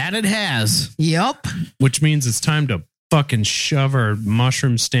 That it has. Yep. Which means it's time to fucking shove our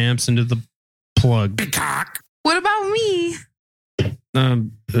mushroom stamps into the plug. What about me? Booby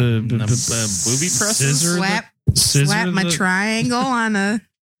presses? Scissor Slap my triangle on a.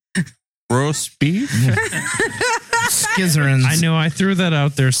 Roast beef? Skizerins. I know I threw that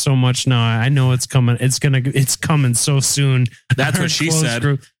out there so much now. I know it's coming. It's coming so soon. That's Our what she close said.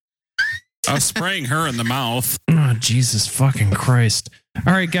 group- I was spraying her in the mouth. Oh, Jesus fucking Christ.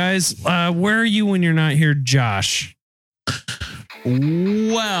 All right, guys. Where are you when you're not here, Josh?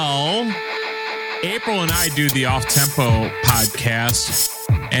 Well, April and I do the Off Tempo podcast,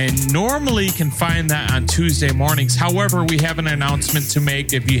 and normally you can find that on Tuesday mornings. However, we have an announcement to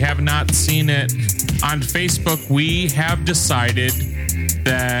make. If you have not seen it on Facebook, we have decided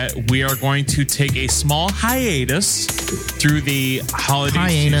that we are going to take a small hiatus through the holiday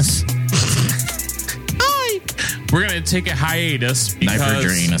Hyenas. We're going to take a hiatus because I've heard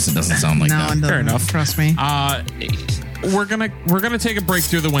your anus. It doesn't sound like No, that. it doesn't. Fair enough. Trust me. we're gonna take a break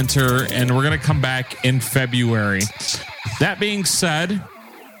through the winter, and we're gonna come back in February. That being said,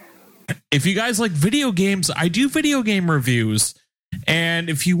 if you guys like video games, I do video game reviews. And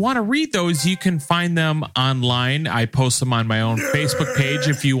if you want to read those, you can find them online. I post them on my own Facebook page.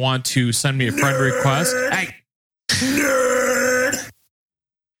 If you want to send me a friend request,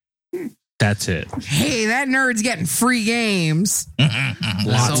 that's it. Hey, that nerd's getting free games.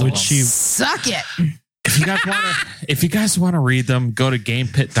 Lots So of cheap. Suck it. If you guys want to read them, go to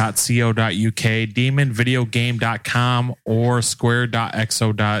gamepit.co.uk, demonvideogame.com, or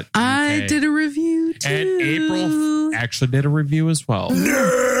square.xo.uk. I did a review too. And April actually did a review as well.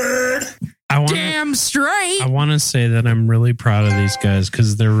 Damn straight. I want to say that I'm really proud of these guys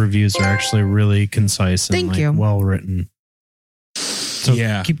because their reviews are actually really concise and Thank you. well written. So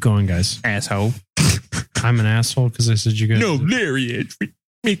Yeah. keep going, guys. Asshole. I'm an asshole because I said you guys. No, Larry, it's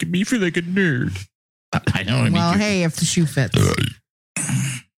making me feel like a nerd. I know. Well, hey, if the shoe fits.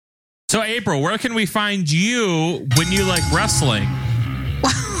 So, April, where can we find you when you like wrestling?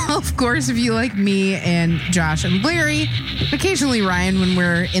 Well, Of course, if you like me and Josh and Larry, occasionally Ryan when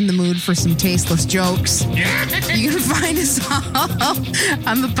we're in the mood for some tasteless jokes, you can find us all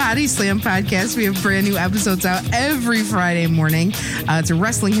on the Body Slam podcast. We have brand new episodes out every Friday morning. It's a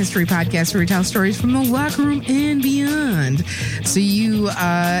wrestling history podcast where we tell stories from the locker room and beyond. So you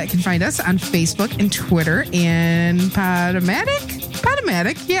can find us on Facebook and Twitter and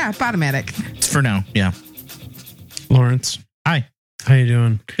Podomatic. Yeah, Podomatic. It's for now. Yeah. Lawrence. Hi. How you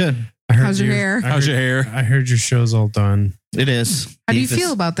doing? Good. How's your hair? How's your hair? I heard your show's all done. It is. How do you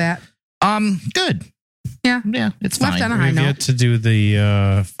feel about that? Good. Yeah. Yeah, it's Left fine. on a high We've note. yet to do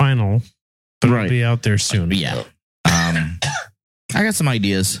the final, but Right. it'll be out there soon. Yeah. I got some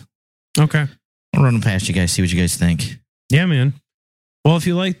ideas. Okay. I'll run them past you guys, see what you guys think. Yeah, man. Well, if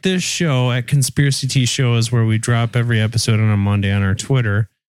you like this show at Conspiracy Tea Show is where we drop every episode on a Monday on our Twitter.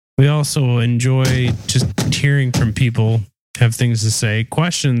 We also enjoy just hearing from people, have things to say.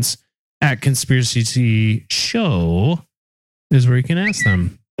 Questions at Conspiracy Tea Show is where you can ask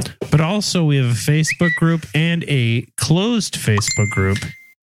them. But also we have a Facebook group and a closed Facebook group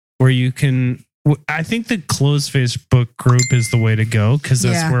where you can... I think the closed Facebook group is the way to go because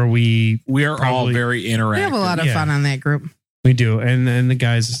that's where we are all very interactive. We have a lot of fun on that group. We do, and the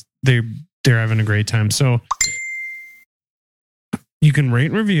guys they're having a great time. So you can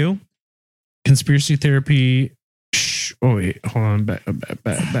rate and review Conspiracy Therapy. Oh wait, hold on. Back.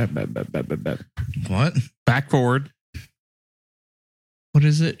 What? Back forward. What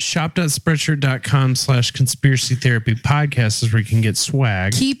is it? Shop.spreadshirt.com/conspiracy therapy podcast is where you can get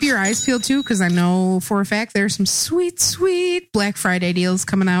swag. Keep your eyes peeled too, because I know for a fact there's some sweet Black Friday deals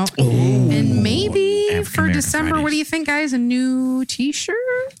coming out. And maybe for African-American December, Fridays. what do you think, guys? A new t-shirt?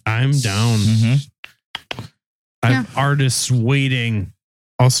 I'm down. I have artists waiting.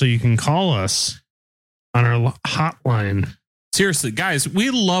 Also, you can call us on our hotline. Seriously, guys, we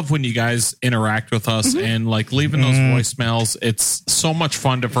love when you guys interact with us and like leaving those voicemails. It's so much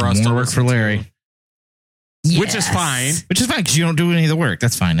fun for us to More work listen for Larry. to, which is fine. Which is fine because you don't do any of the work.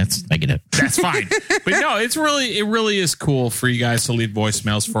 That's fine. I get it. That's fine. But no, it really is cool for you guys to leave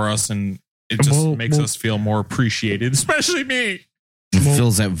voicemails for us, and it just makes us feel more appreciated, especially me. It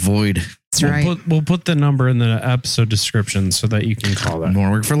fills that void. That's right. We'll put the number in the episode description so that you can call that.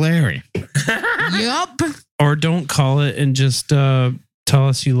 More work for Larry. Yup. Or don't call it and just tell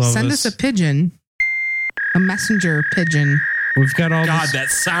us you love Send us. us a pigeon. A messenger pigeon. We've got all God, that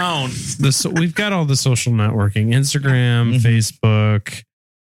sound. We've got all the social networking: Instagram, Facebook,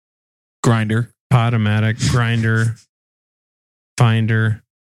 Grinder, Podomatic, Grinder, Finder,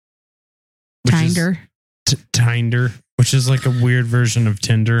 Tinder, which is like a weird version of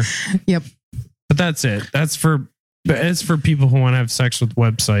Tinder. Yep. But that's it. It's for people who want to have sex with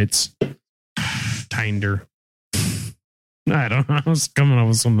websites. Tinder. I don't know. I was coming up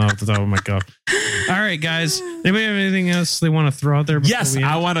with something off the top of my cup. All right, guys. Anybody have anything else they want to throw out there? Yes,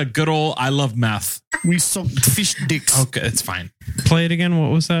 I want a good old I love meth. We sucked fish dicks. Okay, it's fine. Play it again. What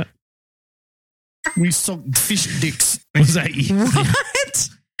was that? We sucked fish dicks. Was that What?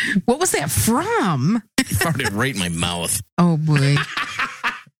 What was that from? Farted right in my mouth. Oh boy.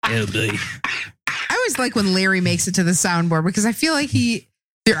 Oh boy. I always like when Larry makes it to the soundboard because I feel like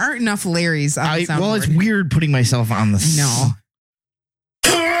there aren't enough Larrys on the soundboard. Well, it's weird putting myself on the. No.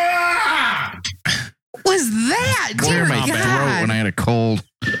 What was that? Clear Dear my God. throat when I had a cold.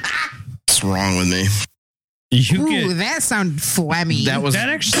 What's wrong with me? Ooh, that sounded phlegmy. That was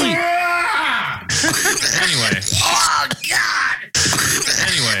actually. Anyway. Oh, God!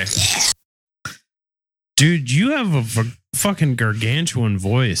 Anyway. Dude, you have a fucking gargantuan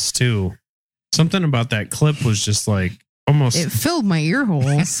voice, too. Something about that clip was just like almost. It filled my ear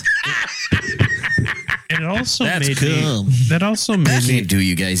holes. It also That's made cool. me. That also I made me. can't do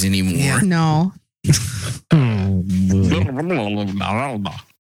you guys anymore. No. Oh, boy.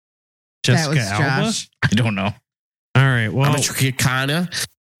 Jessica That was Alba? Josh. I don't know. All right. Well, kinda.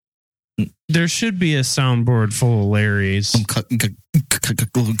 there should be a soundboard full of Larrys.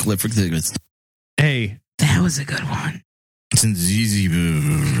 Hey, That was a good one.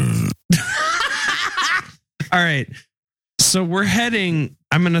 all right. So we're heading.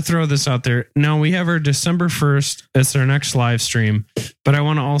 I'm going to throw this out there. No, we have our December 1st. It's our next live stream. But I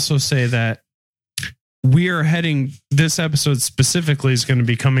want to also say that we are heading. This episode specifically is going to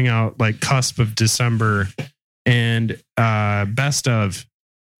be coming out like cusp of December, and best of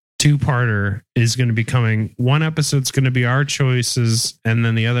two-parter is going to be coming. One episode's going to be our choices, and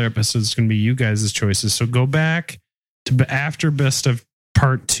then the other episode's going to be you guys' choices. So go back to after best of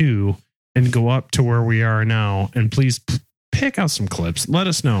part 2 and go up to where we are now, and please pick out some clips. Let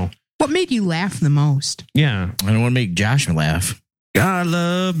us know. What made you laugh the most? Yeah. I don't want to make Josh laugh. I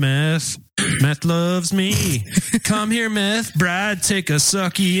love meth. Meth loves me. Come here, meth bride. Take a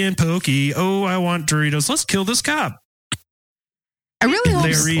sucky and pokey. Oh, I want Doritos. Let's kill this cop. I really hope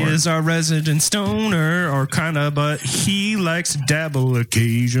Larry is our resident stoner, or kinda, but he likes to dabble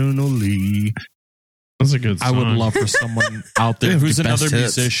occasionally. That's a good song. I would love for someone out there who's another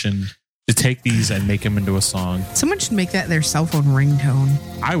musician to take these and make them into a song. someone should make that their cell phone ringtone.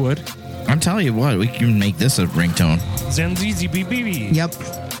 I would. I'm telling you what, we can make this a ringtone Zanzizi BB. Yep.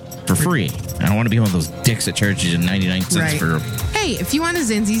 for free. I don't want to be one of those dicks at churches in 99 cents Right. for. Hey, if you want a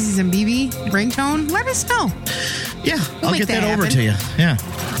Zanzizis and BB ringtone, let us know. Yeah, We'll I'll make get that over happen. to you. Yeah.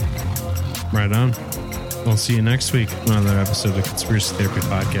 Right on. We'll see you next week. Another episode of Conspiracy Therapy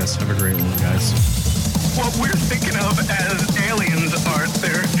Podcast. Have a great one, guys. What we're thinking of as aliens are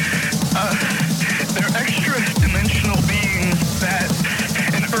they're extra-dimensional beings that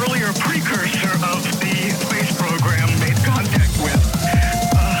an earlier precursor of the space program made contact with.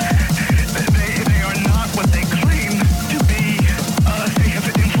 They are not what they claim to be. They have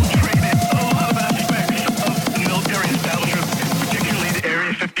infiltrated a lot of aspects of the military establishment, particularly the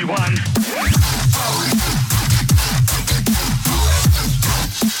Area 51.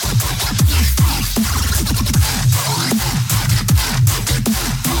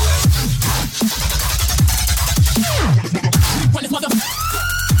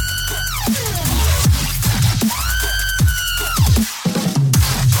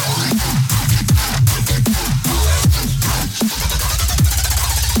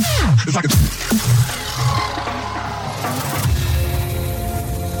 It's like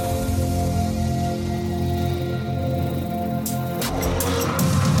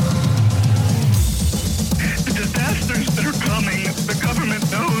The disasters that are coming, the government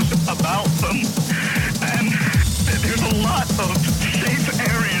knows about them. And there's a lot of safe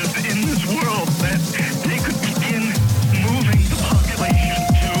areas in this world that they could begin moving the population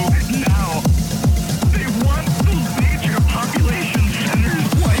to now. They want the major population centers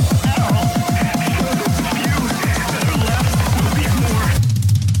wiped out so that the few that are left will be more.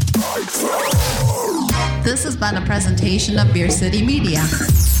 This has been a presentation of Beer City Media.